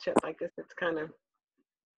catch up? I guess that's kind of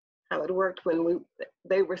how it worked when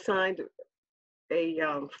they were assigned a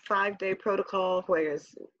 5-day protocol, whereas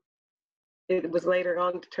it was later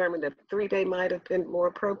on determined that 3-day might have been more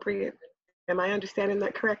appropriate. Am I understanding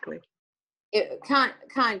that correctly? It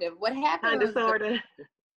kind of. What happened? Kind of, sort of.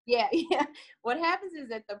 Yeah. What happens is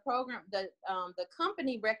that the program, the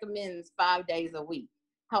company recommends 5 days a week.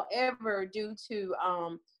 However, due to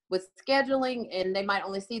with scheduling, and they might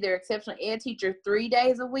only see their exceptional ed teacher 3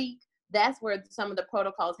 days a week, that's where some of the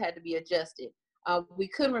protocols had to be adjusted. We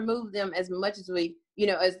couldn't remove them as much as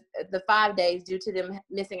as the 5 days due to them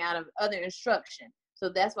missing out of other instruction. So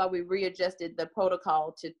that's why we readjusted the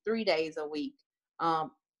protocol to 3 days a week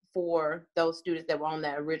for those students that were on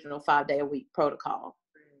that original 5-day-a-week protocol.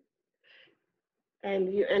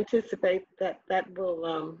 And you anticipate that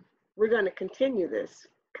will, we're going to continue this,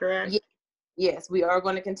 correct? Yes, we are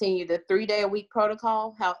going to continue the 3-day-a-week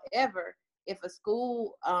protocol. However, if a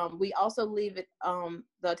school, we also leave it the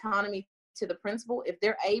autonomy to the principal. If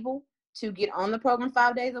they're able to get on the program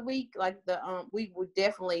 5 days a week, like we would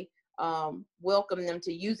definitely welcome them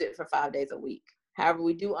to use it for 5 days a week. However,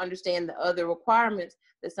 we do understand the other requirements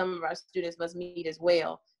that some of our students must meet as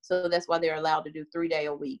well. So that's why they're allowed to do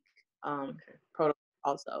 3-day-a-week protocol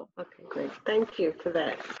also. Okay, great. Thank you for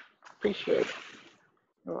that. Appreciate it.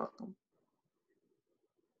 You're welcome.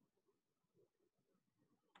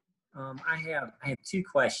 I have 2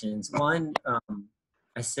 questions. One,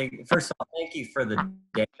 I say, first of all, thank you for the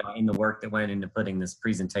data and the work that went into putting this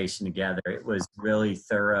presentation together. It was really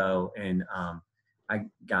thorough, and I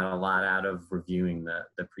got a lot out of reviewing the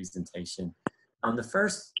presentation. The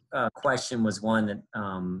first question was one that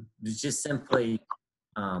was just simply,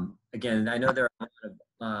 again, I know there are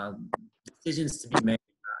a lot of decisions to be made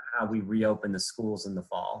about how we reopen the schools in the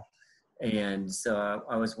fall. And so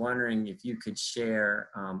I was wondering if you could share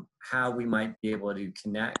how we might be able to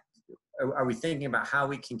connect. Are we thinking about how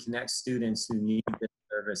we can connect students who need this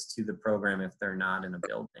service to the program if they're not in a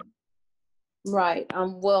building? Right.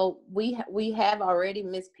 Well, we have already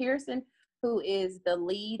Ms. Pearson, who is the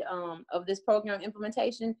lead of this program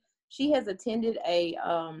implementation. She has attended a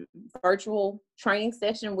virtual training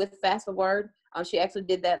session with Fast Forward. She actually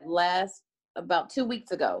did that about 2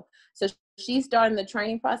 weeks ago. So she's starting the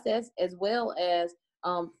training process, as well as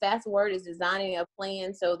Fast Forward is designing a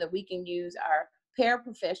plan so that we can use our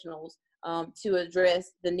paraprofessionals to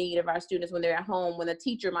address the need of our students when they're at home, when a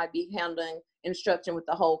teacher might be handling instruction with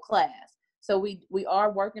the whole class. So we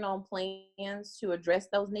are working on plans to address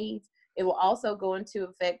those needs. It will also go into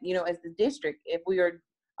effect, you know, as the district, if we're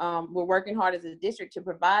working hard as a district to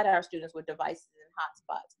provide our students with devices and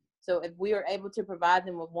hotspots. So if we are able to provide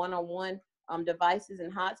them with one-on-one devices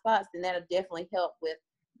and hotspots, then that'll definitely help with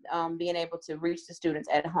being able to reach the students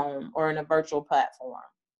at home or in a virtual platform.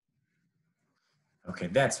 Okay,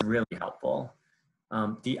 that's really helpful.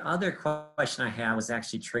 The other question I have was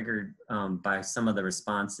actually triggered by some of the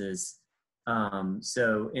responses.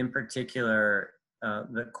 So in particular,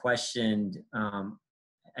 the question, I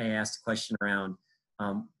asked a question around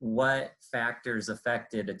what factors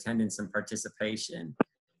affected attendance and participation.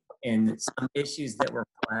 And some issues that were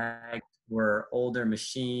flagged were older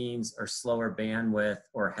machines or slower bandwidth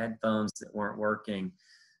or headphones that weren't working.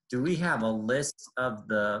 Do we have a list of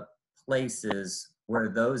the places where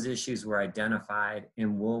those issues were identified,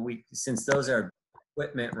 and will we, since those are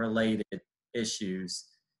equipment related issues,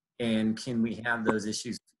 and can we have those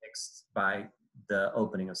issues fixed by the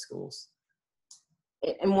opening of schools?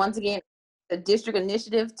 And once again, the district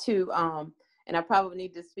initiative to, and I probably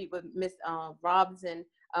need to speak with Ms. Robinson.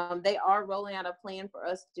 They are rolling out a plan for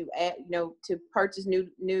us to add, you know, to purchase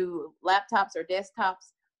new laptops or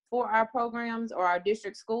desktops for our programs or our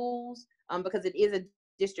district schools, because it is a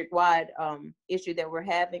district-wide issue that we're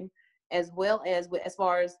having, as well as as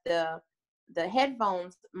far as the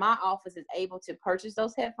headphones. My office is able to purchase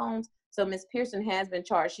those headphones. So Ms. Pearson has been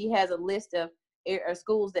charged. She has a list of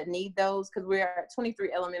schools that need those, because we're at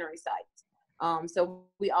 23 elementary sites. So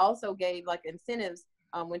we also gave like incentives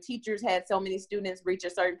when teachers had so many students reach a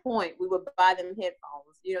certain point, we would buy them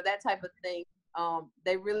headphones, you know, that type of thing.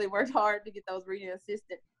 They really worked hard to get those reading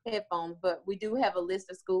assistant headphones, but we do have a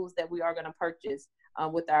list of schools that we are going to purchase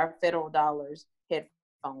with our federal dollars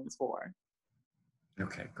headphones for.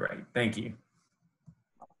 Okay, great. Thank you.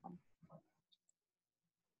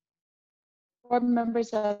 Board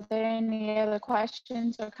members, are there any other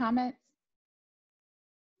questions or comments?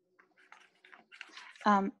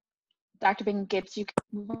 Dr. Bing-Gibbs, you can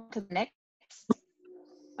move on to the next.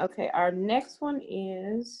 Okay, our next one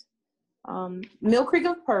is Mill Creek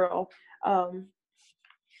of Pearl. Let's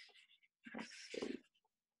see.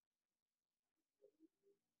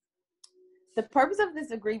 The purpose of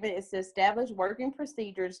this agreement is to establish working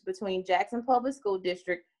procedures between Jackson Public School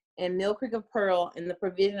District and Mill Creek of Pearl in the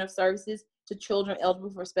provision of services to children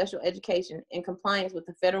eligible for special education in compliance with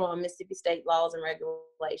the federal and Mississippi state laws and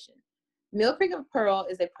regulations. Mill Creek of Pearl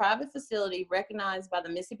is a private facility recognized by the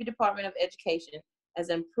Mississippi Department of Education as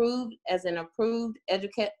an approved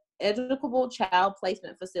educable child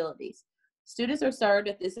placement facilities. Students are served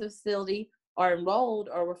at this facility, are enrolled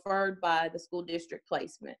or referred by the school district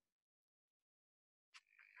placement.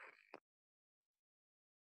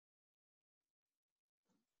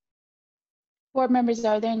 Board members,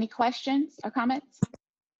 are there any questions or comments?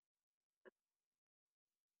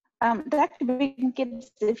 Dr.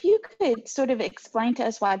 Bing-Gibbs, if you could sort of explain to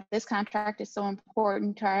us why this contract is so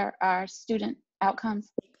important to our student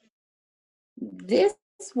outcomes. This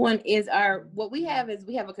one is what we have is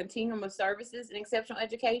we have a continuum of services in exceptional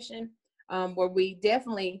education, where we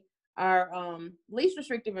definitely, our least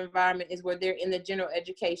restrictive environment is where they're in the general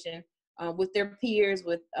education with their peers,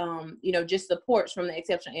 with you know, just supports from the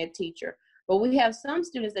exceptional ed teacher. But we have some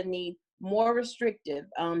students that need more restrictive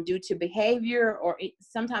due to behavior, or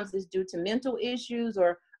sometimes it's due to mental issues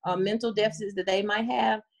or mental deficits that they might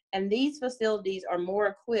have. And these facilities are more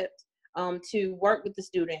equipped to work with the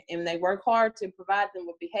student, and they work hard to provide them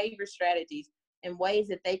with behavior strategies and ways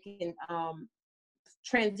that they can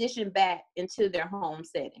transition back into their home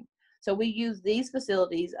setting. So we use these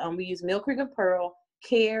facilities. We use Mill Creek of Pearl,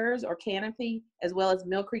 CARES or Canopy, as well as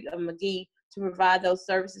Mill Creek of McGee to provide those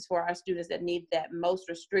services for our students that need that most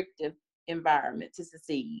restrictive environment to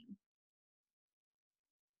succeed.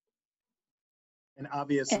 And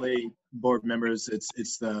obviously, board members,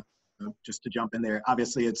 it's the, just to jump in there,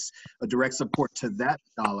 obviously it's a direct support to that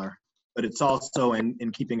scholar, but it's also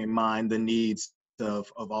in keeping in mind the needs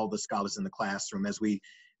of all the scholars in the classroom as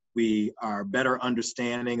we are better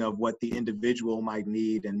understanding of what the individual might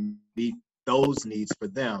need and meet those needs for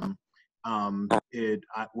them.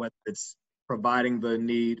 Whether it's providing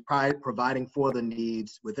for the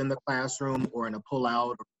needs within the classroom or in a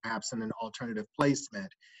pull-out or perhaps in an alternative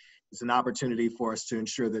placement, it's an opportunity for us to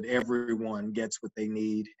ensure that everyone gets what they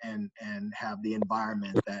need and have the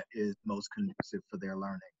environment that is most conducive for their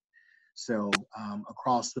learning. So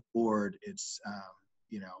across the board, it's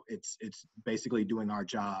you know, it's basically doing our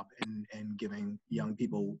job and giving young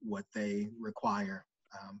people what they require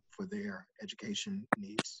for their education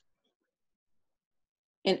needs.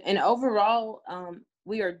 And overall,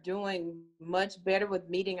 we are doing much better with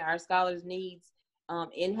meeting our scholars' needs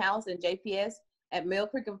in-house in JPS. At Mill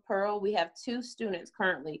Creek of Pearl, we have 2 students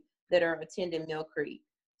currently that are attending Mill Creek.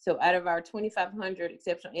 So out of our 2,500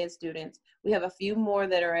 exceptional ed students, we have a few more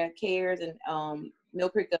that are at CARES and Mill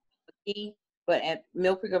Creek of McGee, but at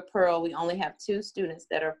Mill Creek of Pearl, we only have 2 students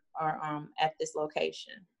that are at this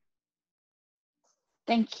location.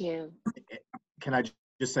 Thank you. Can I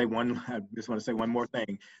just say I just want to say one more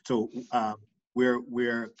thing. So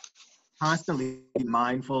we're constantly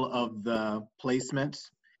mindful of the placements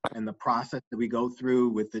and the process that we go through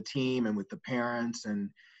with the team and with the parents, and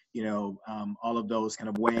all of those kind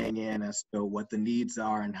of weighing in as to what the needs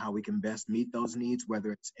are and how we can best meet those needs,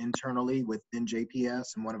 whether it's internally within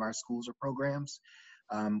JPS and one of our schools or programs,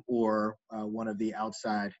 or one of the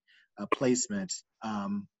outside placements.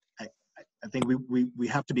 I think we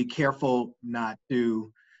have to be careful not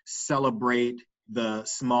to celebrate the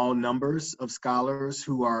small numbers of scholars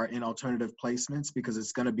who are in alternative placements, because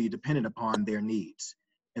it's going to be dependent upon their needs.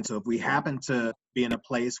 And so if we happen to be in a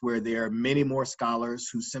place where there are many more scholars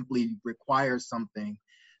who simply require something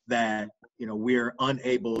that we're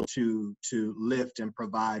unable to lift and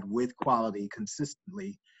provide with quality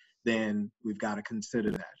consistently, then we've got to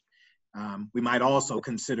consider that. We might also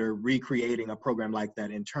consider recreating a program like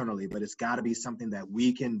that internally, but it's got to be something that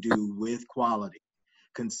we can do with quality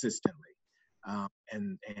consistently.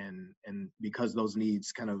 And because those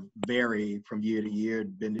needs kind of vary from year to year,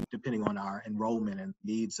 depending on our enrollment and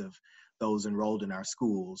needs of those enrolled in our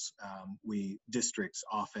schools, districts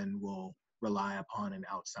often will rely upon an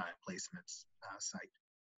outside placements site.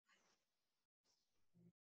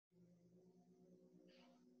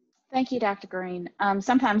 Thank you, Dr. Green.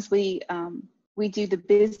 Sometimes we do the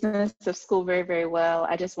business of school very, very well.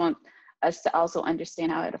 I just want us to also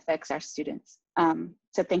understand how it affects our students.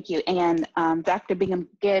 So thank you. And Dr. Bingham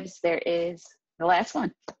Gibbs, there is the last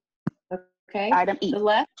one. Okay. Item E. The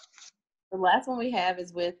last one we have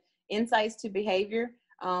is with Insights to Behavior.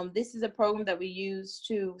 This is a program that we use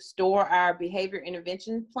to store our behavior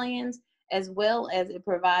intervention plans, as well as it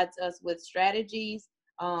provides us with strategies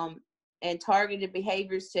and targeted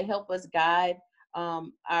behaviors to help us guide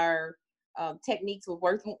our techniques with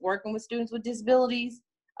working with students with disabilities.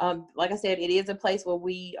 Like I said, it is a place where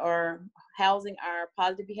we are housing our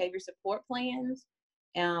positive behavior support plans.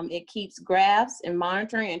 It keeps graphs and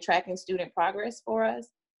monitoring and tracking student progress for us.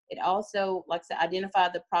 It also, like I said,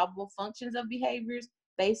 identifies the probable functions of behaviors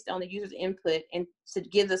based on the user's input, and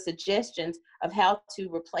gives us suggestions of how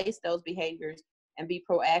to replace those behaviors and be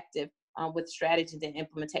proactive with strategies and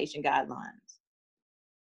implementation guidelines.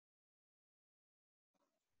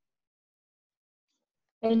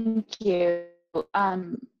 Thank you.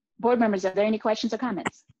 Board members, are there any questions or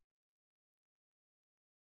comments?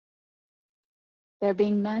 There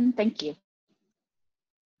being none, thank you.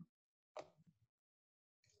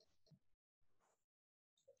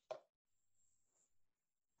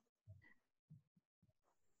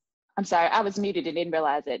 I'm sorry, I was muted and didn't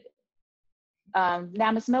realize it.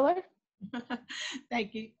 Now, Ms. Miller?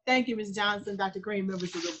 Thank you, Ms. Johnson, Dr. Green,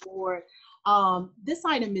 members of the board. This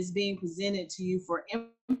item is being presented to you for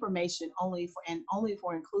information only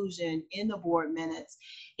for inclusion in the board minutes.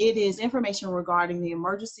 It is information regarding the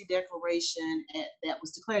emergency declaration that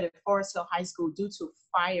was declared at Forest Hill High School due to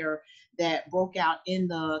fire that broke out in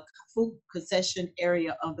the food concession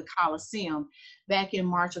area of the Coliseum back in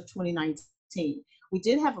March of 2019. We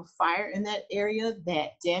did have a fire in that area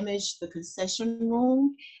that damaged the concession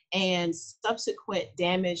room, and subsequent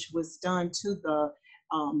damage was done to the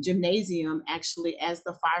gymnasium, actually, as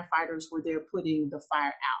the firefighters were there putting the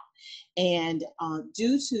fire out. And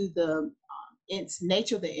due to the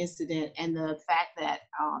nature of the incident and the fact that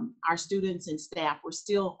our students and staff were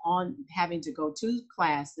still having to go to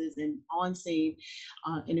classes and on scene,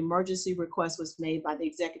 an emergency request was made by the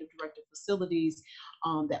Executive Director of Facilities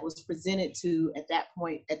that was presented to, at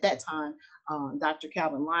that time, Dr.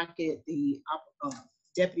 Calvin Lockett, the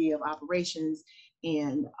Deputy of Operations,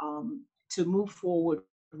 and to move forward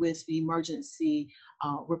with the emergency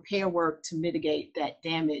repair work to mitigate that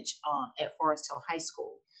damage at Forest Hill High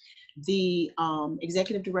School. The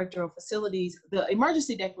Executive Director of Facilities, the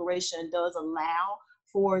emergency declaration does allow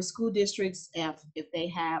for school districts, if they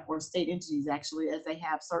have, or state entities actually, as they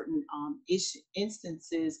have certain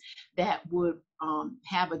instances that would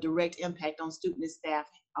have a direct impact on student and staff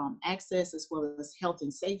access as well as health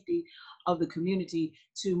and safety of the community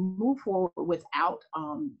to move forward without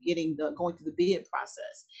going through the bid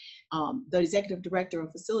process. The executive director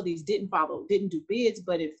of facilities didn't do bids,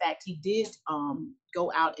 but in fact he did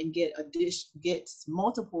go out and get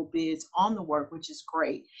multiple bids on the work, which is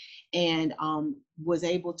great, and was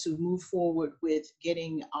able to move forward with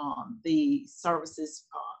getting the services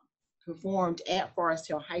performed at Forest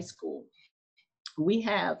Hill High School. We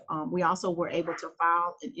also were able to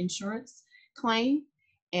file an insurance claim,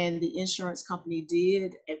 and the insurance company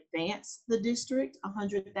did advance the district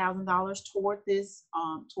 $100,000 toward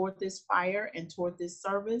this fire and toward this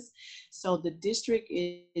service. So the district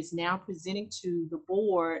is now presenting to the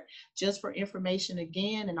board, just for information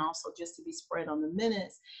again, and also just to be spread on the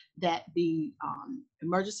minutes, that the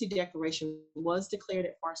emergency declaration was declared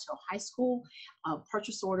at Forest Hill High School. A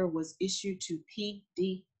purchase order was issued to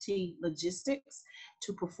PDT Logistics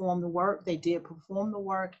to perform the work. They did perform the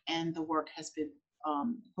work, and the work has been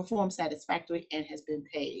performed satisfactorily and has been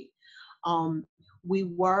paid. We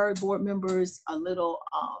were, board members, a little,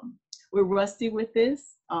 we're rusty with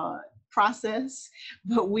this process,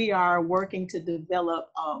 but we are working to develop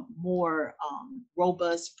more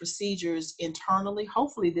robust procedures internally.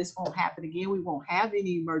 Hopefully this won't happen again. We won't have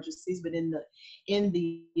any emergencies, but in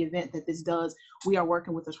the event that this does, we are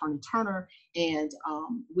working with Attorney Turner and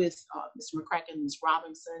with Mr. McCracken, Ms.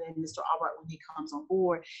 Robinson, and Mr. Albright when he comes on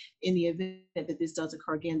board, in the event that this does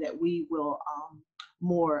occur again, that we will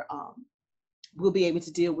we'll be able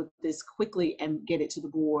to deal with this quickly and get it to the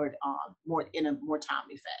board in a more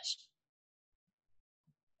timely fashion.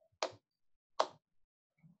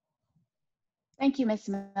 Thank you, Ms.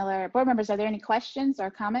 Miller. Board members, are there any questions or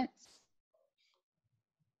comments?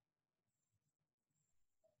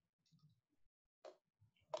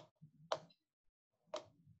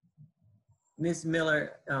 Ms.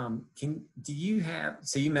 Miller, do you have,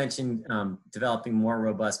 so you mentioned developing more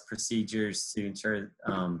robust procedures to ensure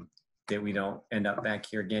that we don't end up back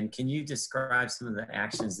here again. Can you describe some of the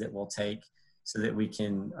actions that we'll take so that we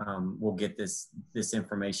can, we'll get this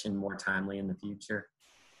information more timely in the future?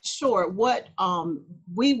 Sure. What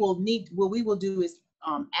we will do is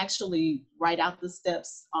actually write out the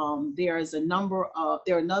steps. There are a number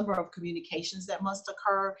of communications that must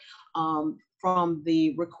occur from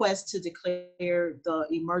the request to declare the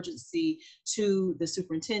emergency to the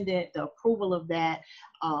superintendent, the approval of that,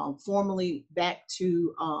 formally back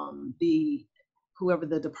to whoever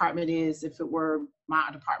the department is, if it were my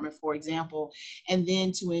department, for example, and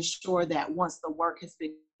then to ensure that once the work has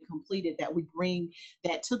been completed, that we bring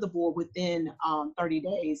that to the board within 30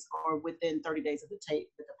 days or within 30 days of that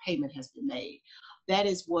the payment has been made. That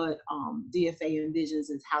is what DFA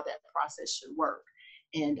envisions is how that process should work.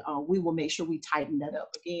 And we will make sure we tighten that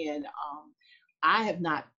up. Again, I have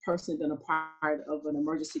not personally been a part of an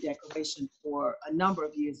emergency declaration for a number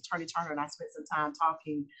of years. Attorney Turner and I spent some time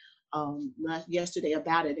talking yesterday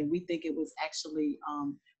about it, and we think it was actually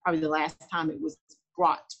probably the last time it was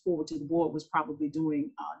brought forward to the board was probably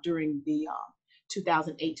during the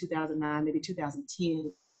 2008, 2009, maybe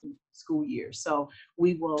 2010 school year. So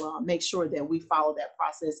we will make sure that we follow that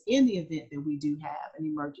process in the event that we do have an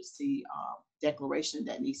emergency declaration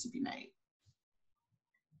that needs to be made.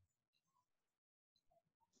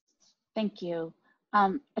 Thank you.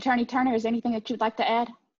 Attorney Turner, is there anything that you'd like to add?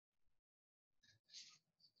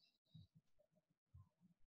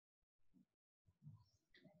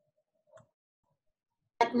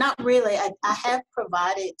 Not really. I have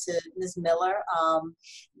provided to Ms. Miller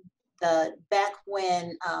back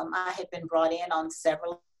when I had been brought in on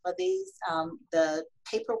several of these, the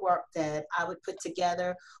paperwork that I would put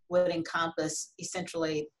together would encompass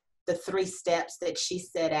essentially the 3 steps that she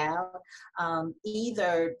set out.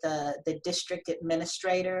 Either the district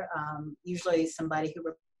administrator, usually somebody who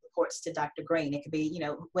reports to Dr. Green, it could be,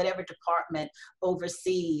 whatever department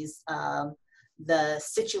oversees the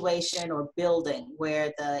situation or building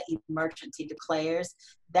where the emergency declares,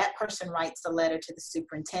 that person writes a letter to the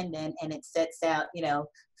superintendent and it sets out,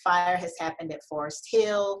 fire has happened at Forest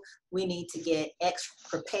Hill. We need to get X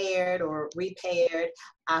prepared or repaired.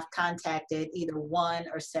 I've contacted either one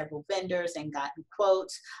or several vendors and gotten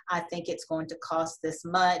quotes. I think it's going to cost this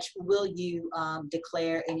much. Will you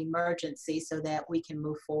declare an emergency so that we can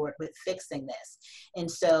move forward with fixing this? And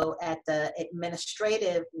so at the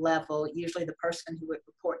administrative level, usually the person who would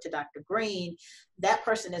report to Dr. Green, that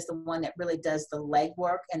person is the one that really does the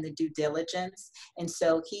legwork and the due diligence. And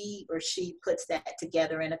so he or she puts that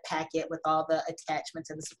together in a packet with all the attachments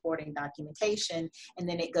and the supporting documentation, and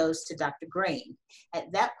then it goes to Dr. Green.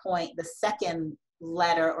 At that point, the second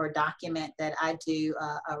letter or document that I do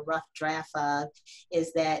a rough draft of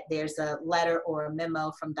is that there's a letter or a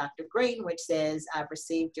memo from Dr. Green, which says, I've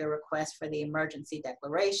received your request for the emergency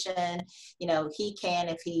declaration. You know, he can,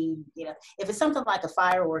 if he, you know, if it's something like a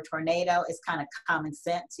fire or a tornado, it's kind of common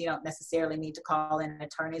sense. You don't necessarily need to call in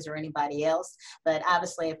attorneys or anybody else. But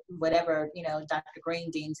obviously, if whatever, you know, Dr.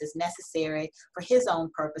 Green deems is necessary for his own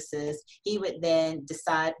purposes, he would then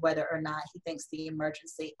decide whether or not he thinks the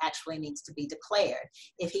emergency actually needs to be declared.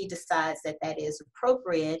 If he decides that that is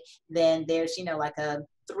appropriate, then there's, you know, like a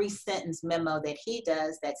 3-sentence memo that he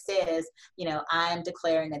does that says, you know, I'm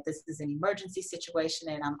declaring that this is an emergency situation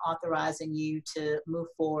and I'm authorizing you to move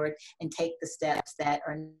forward and take the steps that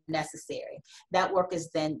are necessary. That work is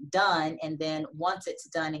then done, and then once it's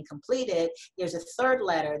done and completed, there's a third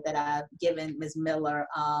letter that I've given Ms. Miller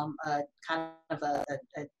kind of a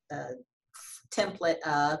template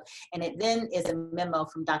of, and it then is a memo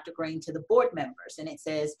from Dr. Green to the board members, and it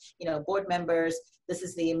says, you know, board members, this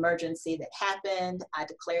is the emergency that happened. I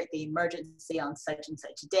declared the emergency on such and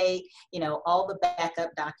such a date. You know, all the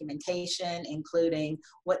backup documentation, including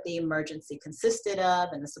what the emergency consisted of,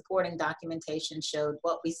 and the supporting documentation showed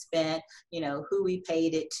what we spent, you know, who we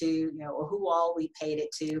paid it to, you know, or who all we paid it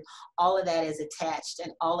to. All of that is attached,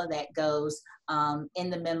 and all of that goes in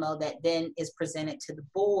the memo that then is presented to the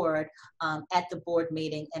board at the board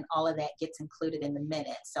meeting, and all of that gets included in the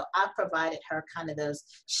minutes. So I provided her kind of those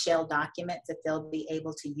shell documents that they'll be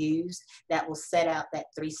able to use that will set out that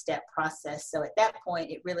 3-step process. So at that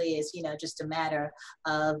point, it really is, you know, just a matter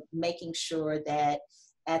of making sure that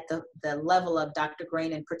at the level of Dr.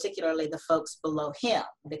 Green, and particularly the folks below him,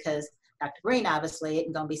 because Dr. Green obviously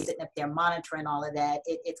isn't going to be sitting up there monitoring all of that.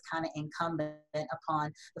 It's kind of incumbent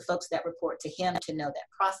upon the folks that report to him to know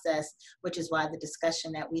that process, which is why the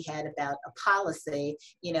discussion that we had about a policy,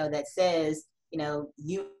 you know, that says, you know,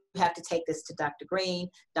 you have to take this to Dr. Green.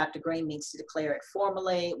 Dr. Green needs to declare it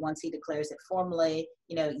formally. Once he declares it formally,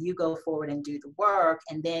 you know, you go forward and do the work,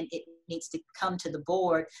 and then it needs to come to the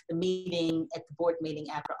board, the meeting, at the board meeting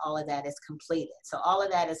after all of that is completed. So all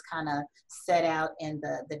of that is kind of set out in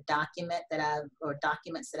the document that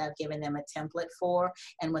documents that I've given them a template for.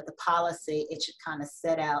 And with the policy, it should kind of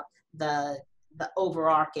set out the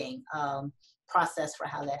overarching process for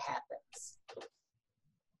how that happens.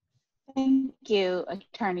 Thank you,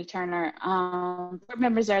 Attorney Turner. Board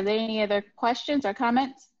members, are there any other questions or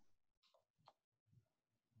comments?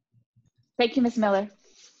 Thank you, Ms. Miller.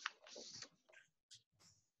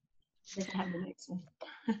 I have the next one.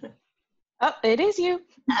 Oh, it is you.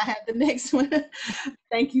 I have the next one.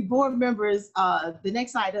 Thank you, board members. The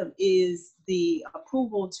next item is the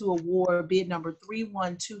approval to award bid number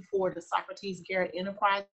 3124 to Socrates Garrett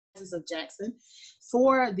Enterprises of Jackson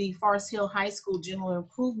for the Forest Hill High School general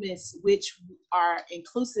improvements, which are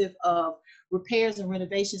inclusive of repairs and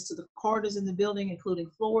renovations to the corridors in the building, including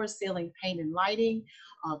floors, ceiling, paint, and lighting,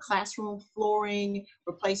 classroom flooring,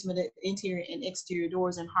 replacement of interior and exterior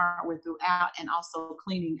doors and hardware throughout, and also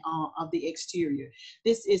cleaning of the exterior.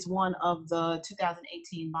 This is one of the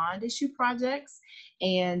 2018 bond issue projects,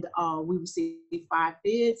 and we received 5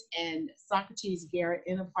 bids, and Socrates Garrett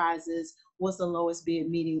Enterprises was the lowest bid,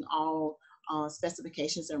 meeting all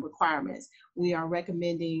specifications and requirements. We are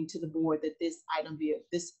recommending to the board that this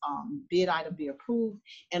bid item be approved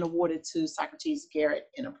and awarded to Socrates Garrett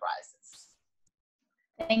Enterprises.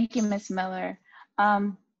 Thank you, Ms. Miller.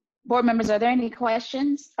 Board members, are there any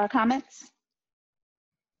questions or comments?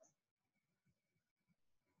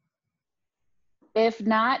 If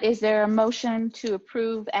not, is there a motion to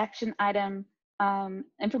approve action item,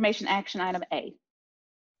 information action item A?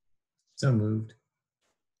 So moved.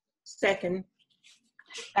 Second.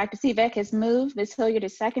 Dr. Sivek has moved. Ms. Hilliard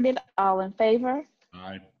has seconded. All in favor?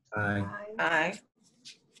 Aye. Aye. Aye.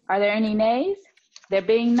 Are there any nays? There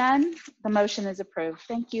being none, the motion is approved.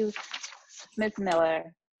 Thank you, Ms.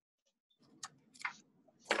 Miller.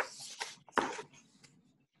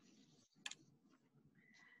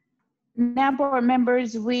 Now, board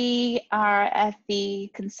members, we are at the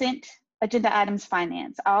consent agenda items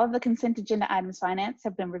finance. All of the consent agenda items finance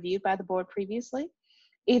have been reviewed by the board previously,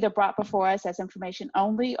 either brought before us as information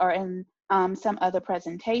only or in some other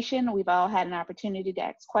presentation. We've all had an opportunity to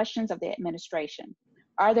ask questions of the administration.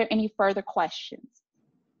 Are there any further questions?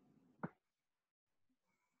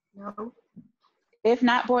 No. If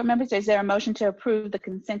not, board members, is there a motion to approve the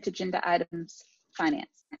consent agenda items finance?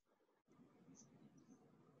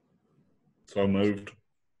 So moved.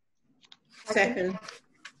 Second.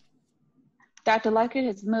 Dr. Luckett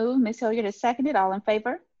has moved. Ms. Hilliard has seconded. All in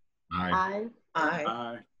favor? Aye. Aye.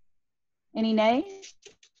 Aye. Any nays?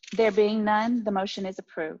 There being none, the motion is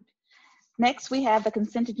approved. Next, we have the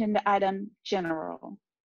consent agenda item general.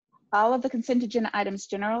 All of the consent agenda items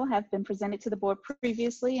general have been presented to the board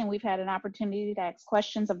previously, and we've had an opportunity to ask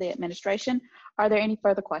questions of the administration. Are there any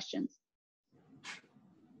further questions?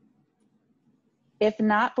 If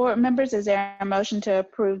not, board members, is there a motion to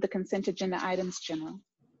approve the consent agenda items general?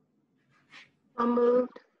 So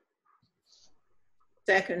moved.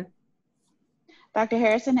 Second. Dr.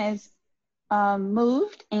 Harrison has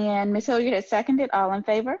moved and Ms. Hilliard has seconded. All in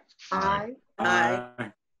favor? Aye.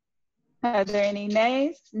 Aye. Are there any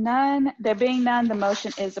nays? None. There being none, the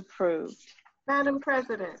motion is approved. Madam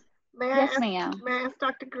President, Yes, ma'am. may I ask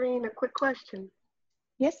Dr. Green a quick question?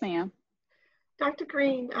 Yes, ma'am. Dr.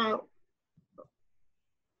 Green,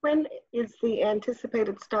 when is the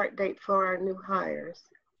anticipated start date for our new hires?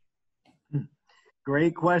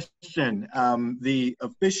 Great question. The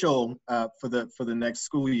official for the next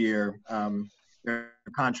school year, their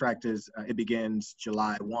contract is it begins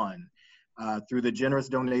July 1. Through the generous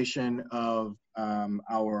donation of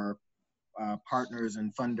our partners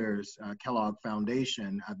and funders, Kellogg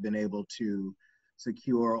Foundation, I've been able to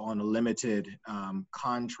secure on a limited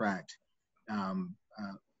contract,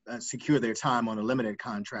 secure their time on a limited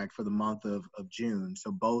contract for the month of June.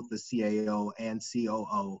 So both the CAO and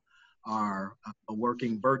COO are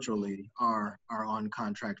working virtually, are on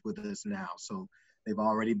contract with us now. So they've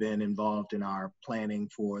already been involved in our planning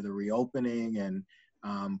for the reopening and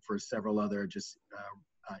for several other just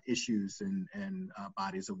issues and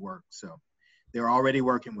bodies of work. So they're already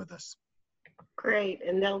working with us. Great,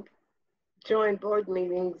 and they'll join board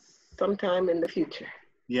meetings sometime in the future.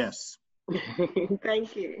 Yes.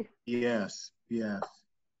 Thank you. Yes, yes.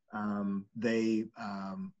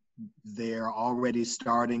 They're already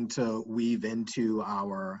starting to weave into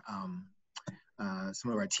our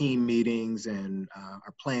some of our team meetings and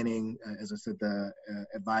our planning. As I said, the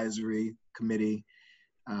advisory committee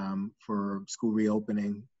for school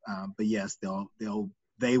reopening. But yes,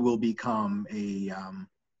 they will become a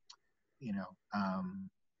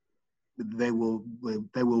they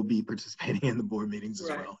will be participating in the board meetings as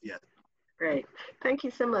well. Yes. Great. Thank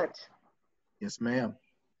you so much. Yes, ma'am.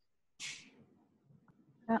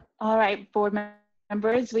 All right, board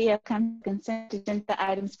members, we have consent agenda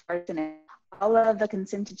items personnel. All of the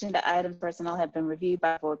consent agenda items personnel have been reviewed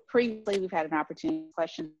by the board previously. We've had an opportunity to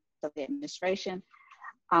question of the administration.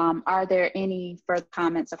 Are there any further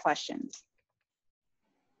comments or questions?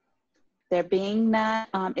 There being none,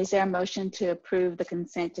 is there a motion to approve the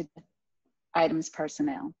consent items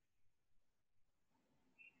personnel?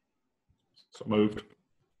 So moved.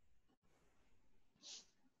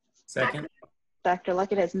 Second. Dr.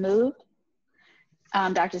 Luckett has moved.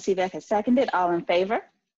 Dr. Sivak has seconded. All in favor?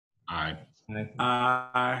 Aye.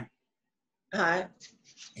 Aye. Aye.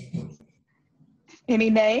 Any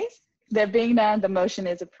nays? There being none, the motion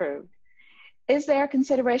is approved. Is there a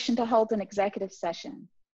consideration to hold an executive session?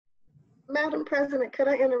 Madam President, could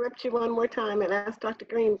I interrupt you one more time and ask Dr.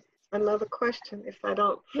 Green another question if I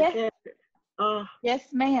don't forget?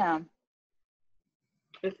 Yes, ma'am.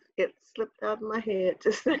 It slipped out of my head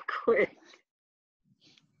just that quick.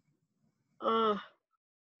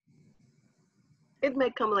 It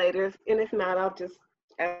may come later, and if not, I'll just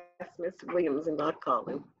ask Mr. Williams and not call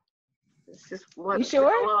him. It's just one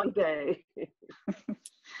long day.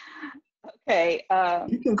 Okay.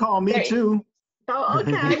 You can call me too. Oh,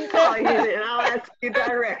 okay, I can call you then. I'll ask you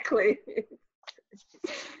directly.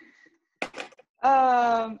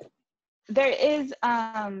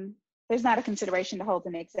 There's not a consideration to hold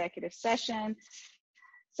an executive session.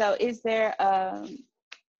 So is there a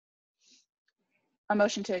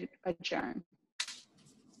motion to adjourn?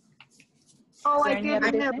 Oh, I did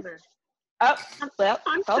remember. Oh, well,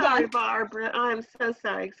 I'm sorry, Barbara. I'm so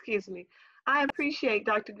sorry. Excuse me. I appreciate,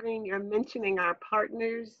 Dr. Green, you're mentioning our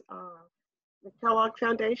partners, the Kellogg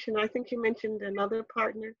Foundation. I think you mentioned another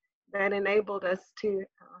partner that enabled us to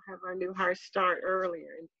have our new hire start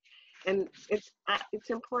earlier. And it's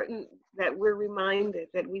important that we're reminded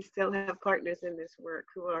that we still have partners in this work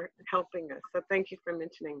who are helping us. So thank you for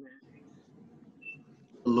mentioning that.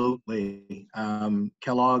 Absolutely.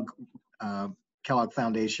 Kellogg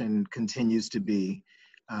Foundation continues to be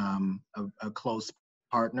a close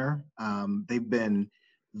partner. They've been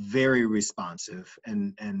very responsive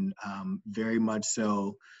and very much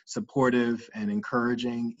so supportive and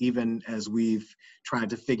encouraging, even as we've tried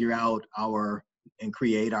to figure out and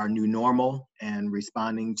create our new normal and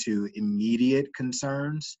responding to immediate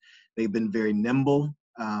concerns. They've been very nimble.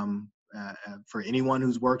 For anyone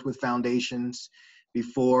who's worked with foundations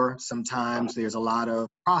before, sometimes there's a lot of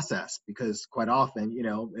process because quite often,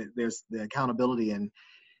 there's the accountability and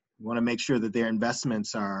We want to make sure that their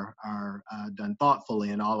investments are done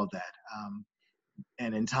thoughtfully and all of that.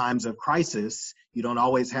 And in times of crisis, you don't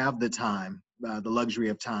always have the time, the luxury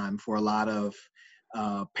of time for a lot of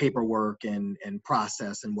paperwork and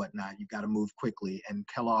process and whatnot. You've got to move quickly. And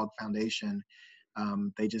Kellogg Foundation,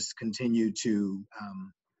 they just continue to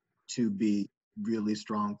be really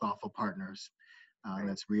strong, thoughtful partners.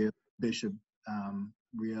 That's Rhea Bishop,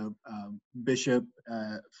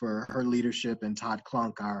 for her leadership, and Todd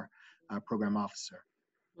Klunk, our program officer.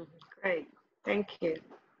 Great, thank you.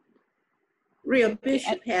 Rhea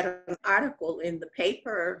Bishop had an article in the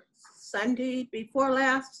paper Sunday before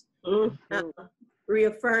last,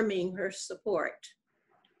 reaffirming her support.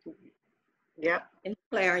 Yep. In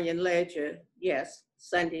Clarion Ledger, yes,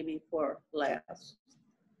 Sunday before last.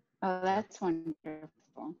 Oh, that's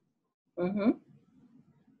wonderful. Mm-hmm.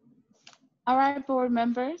 All right, board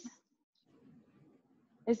members.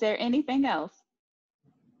 Is there anything else?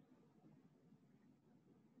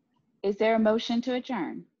 Is there a motion to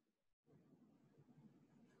adjourn?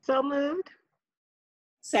 So moved.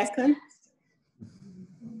 Second.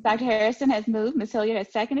 Dr. Harrison has moved. Ms. Hilliard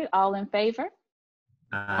has seconded. All in favor?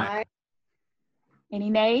 Aye. Any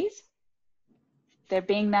nays? There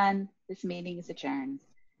being none, this meeting is adjourned.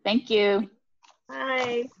 Thank you.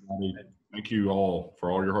 Aye. Thank you all for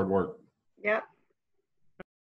all your hard work. Yep.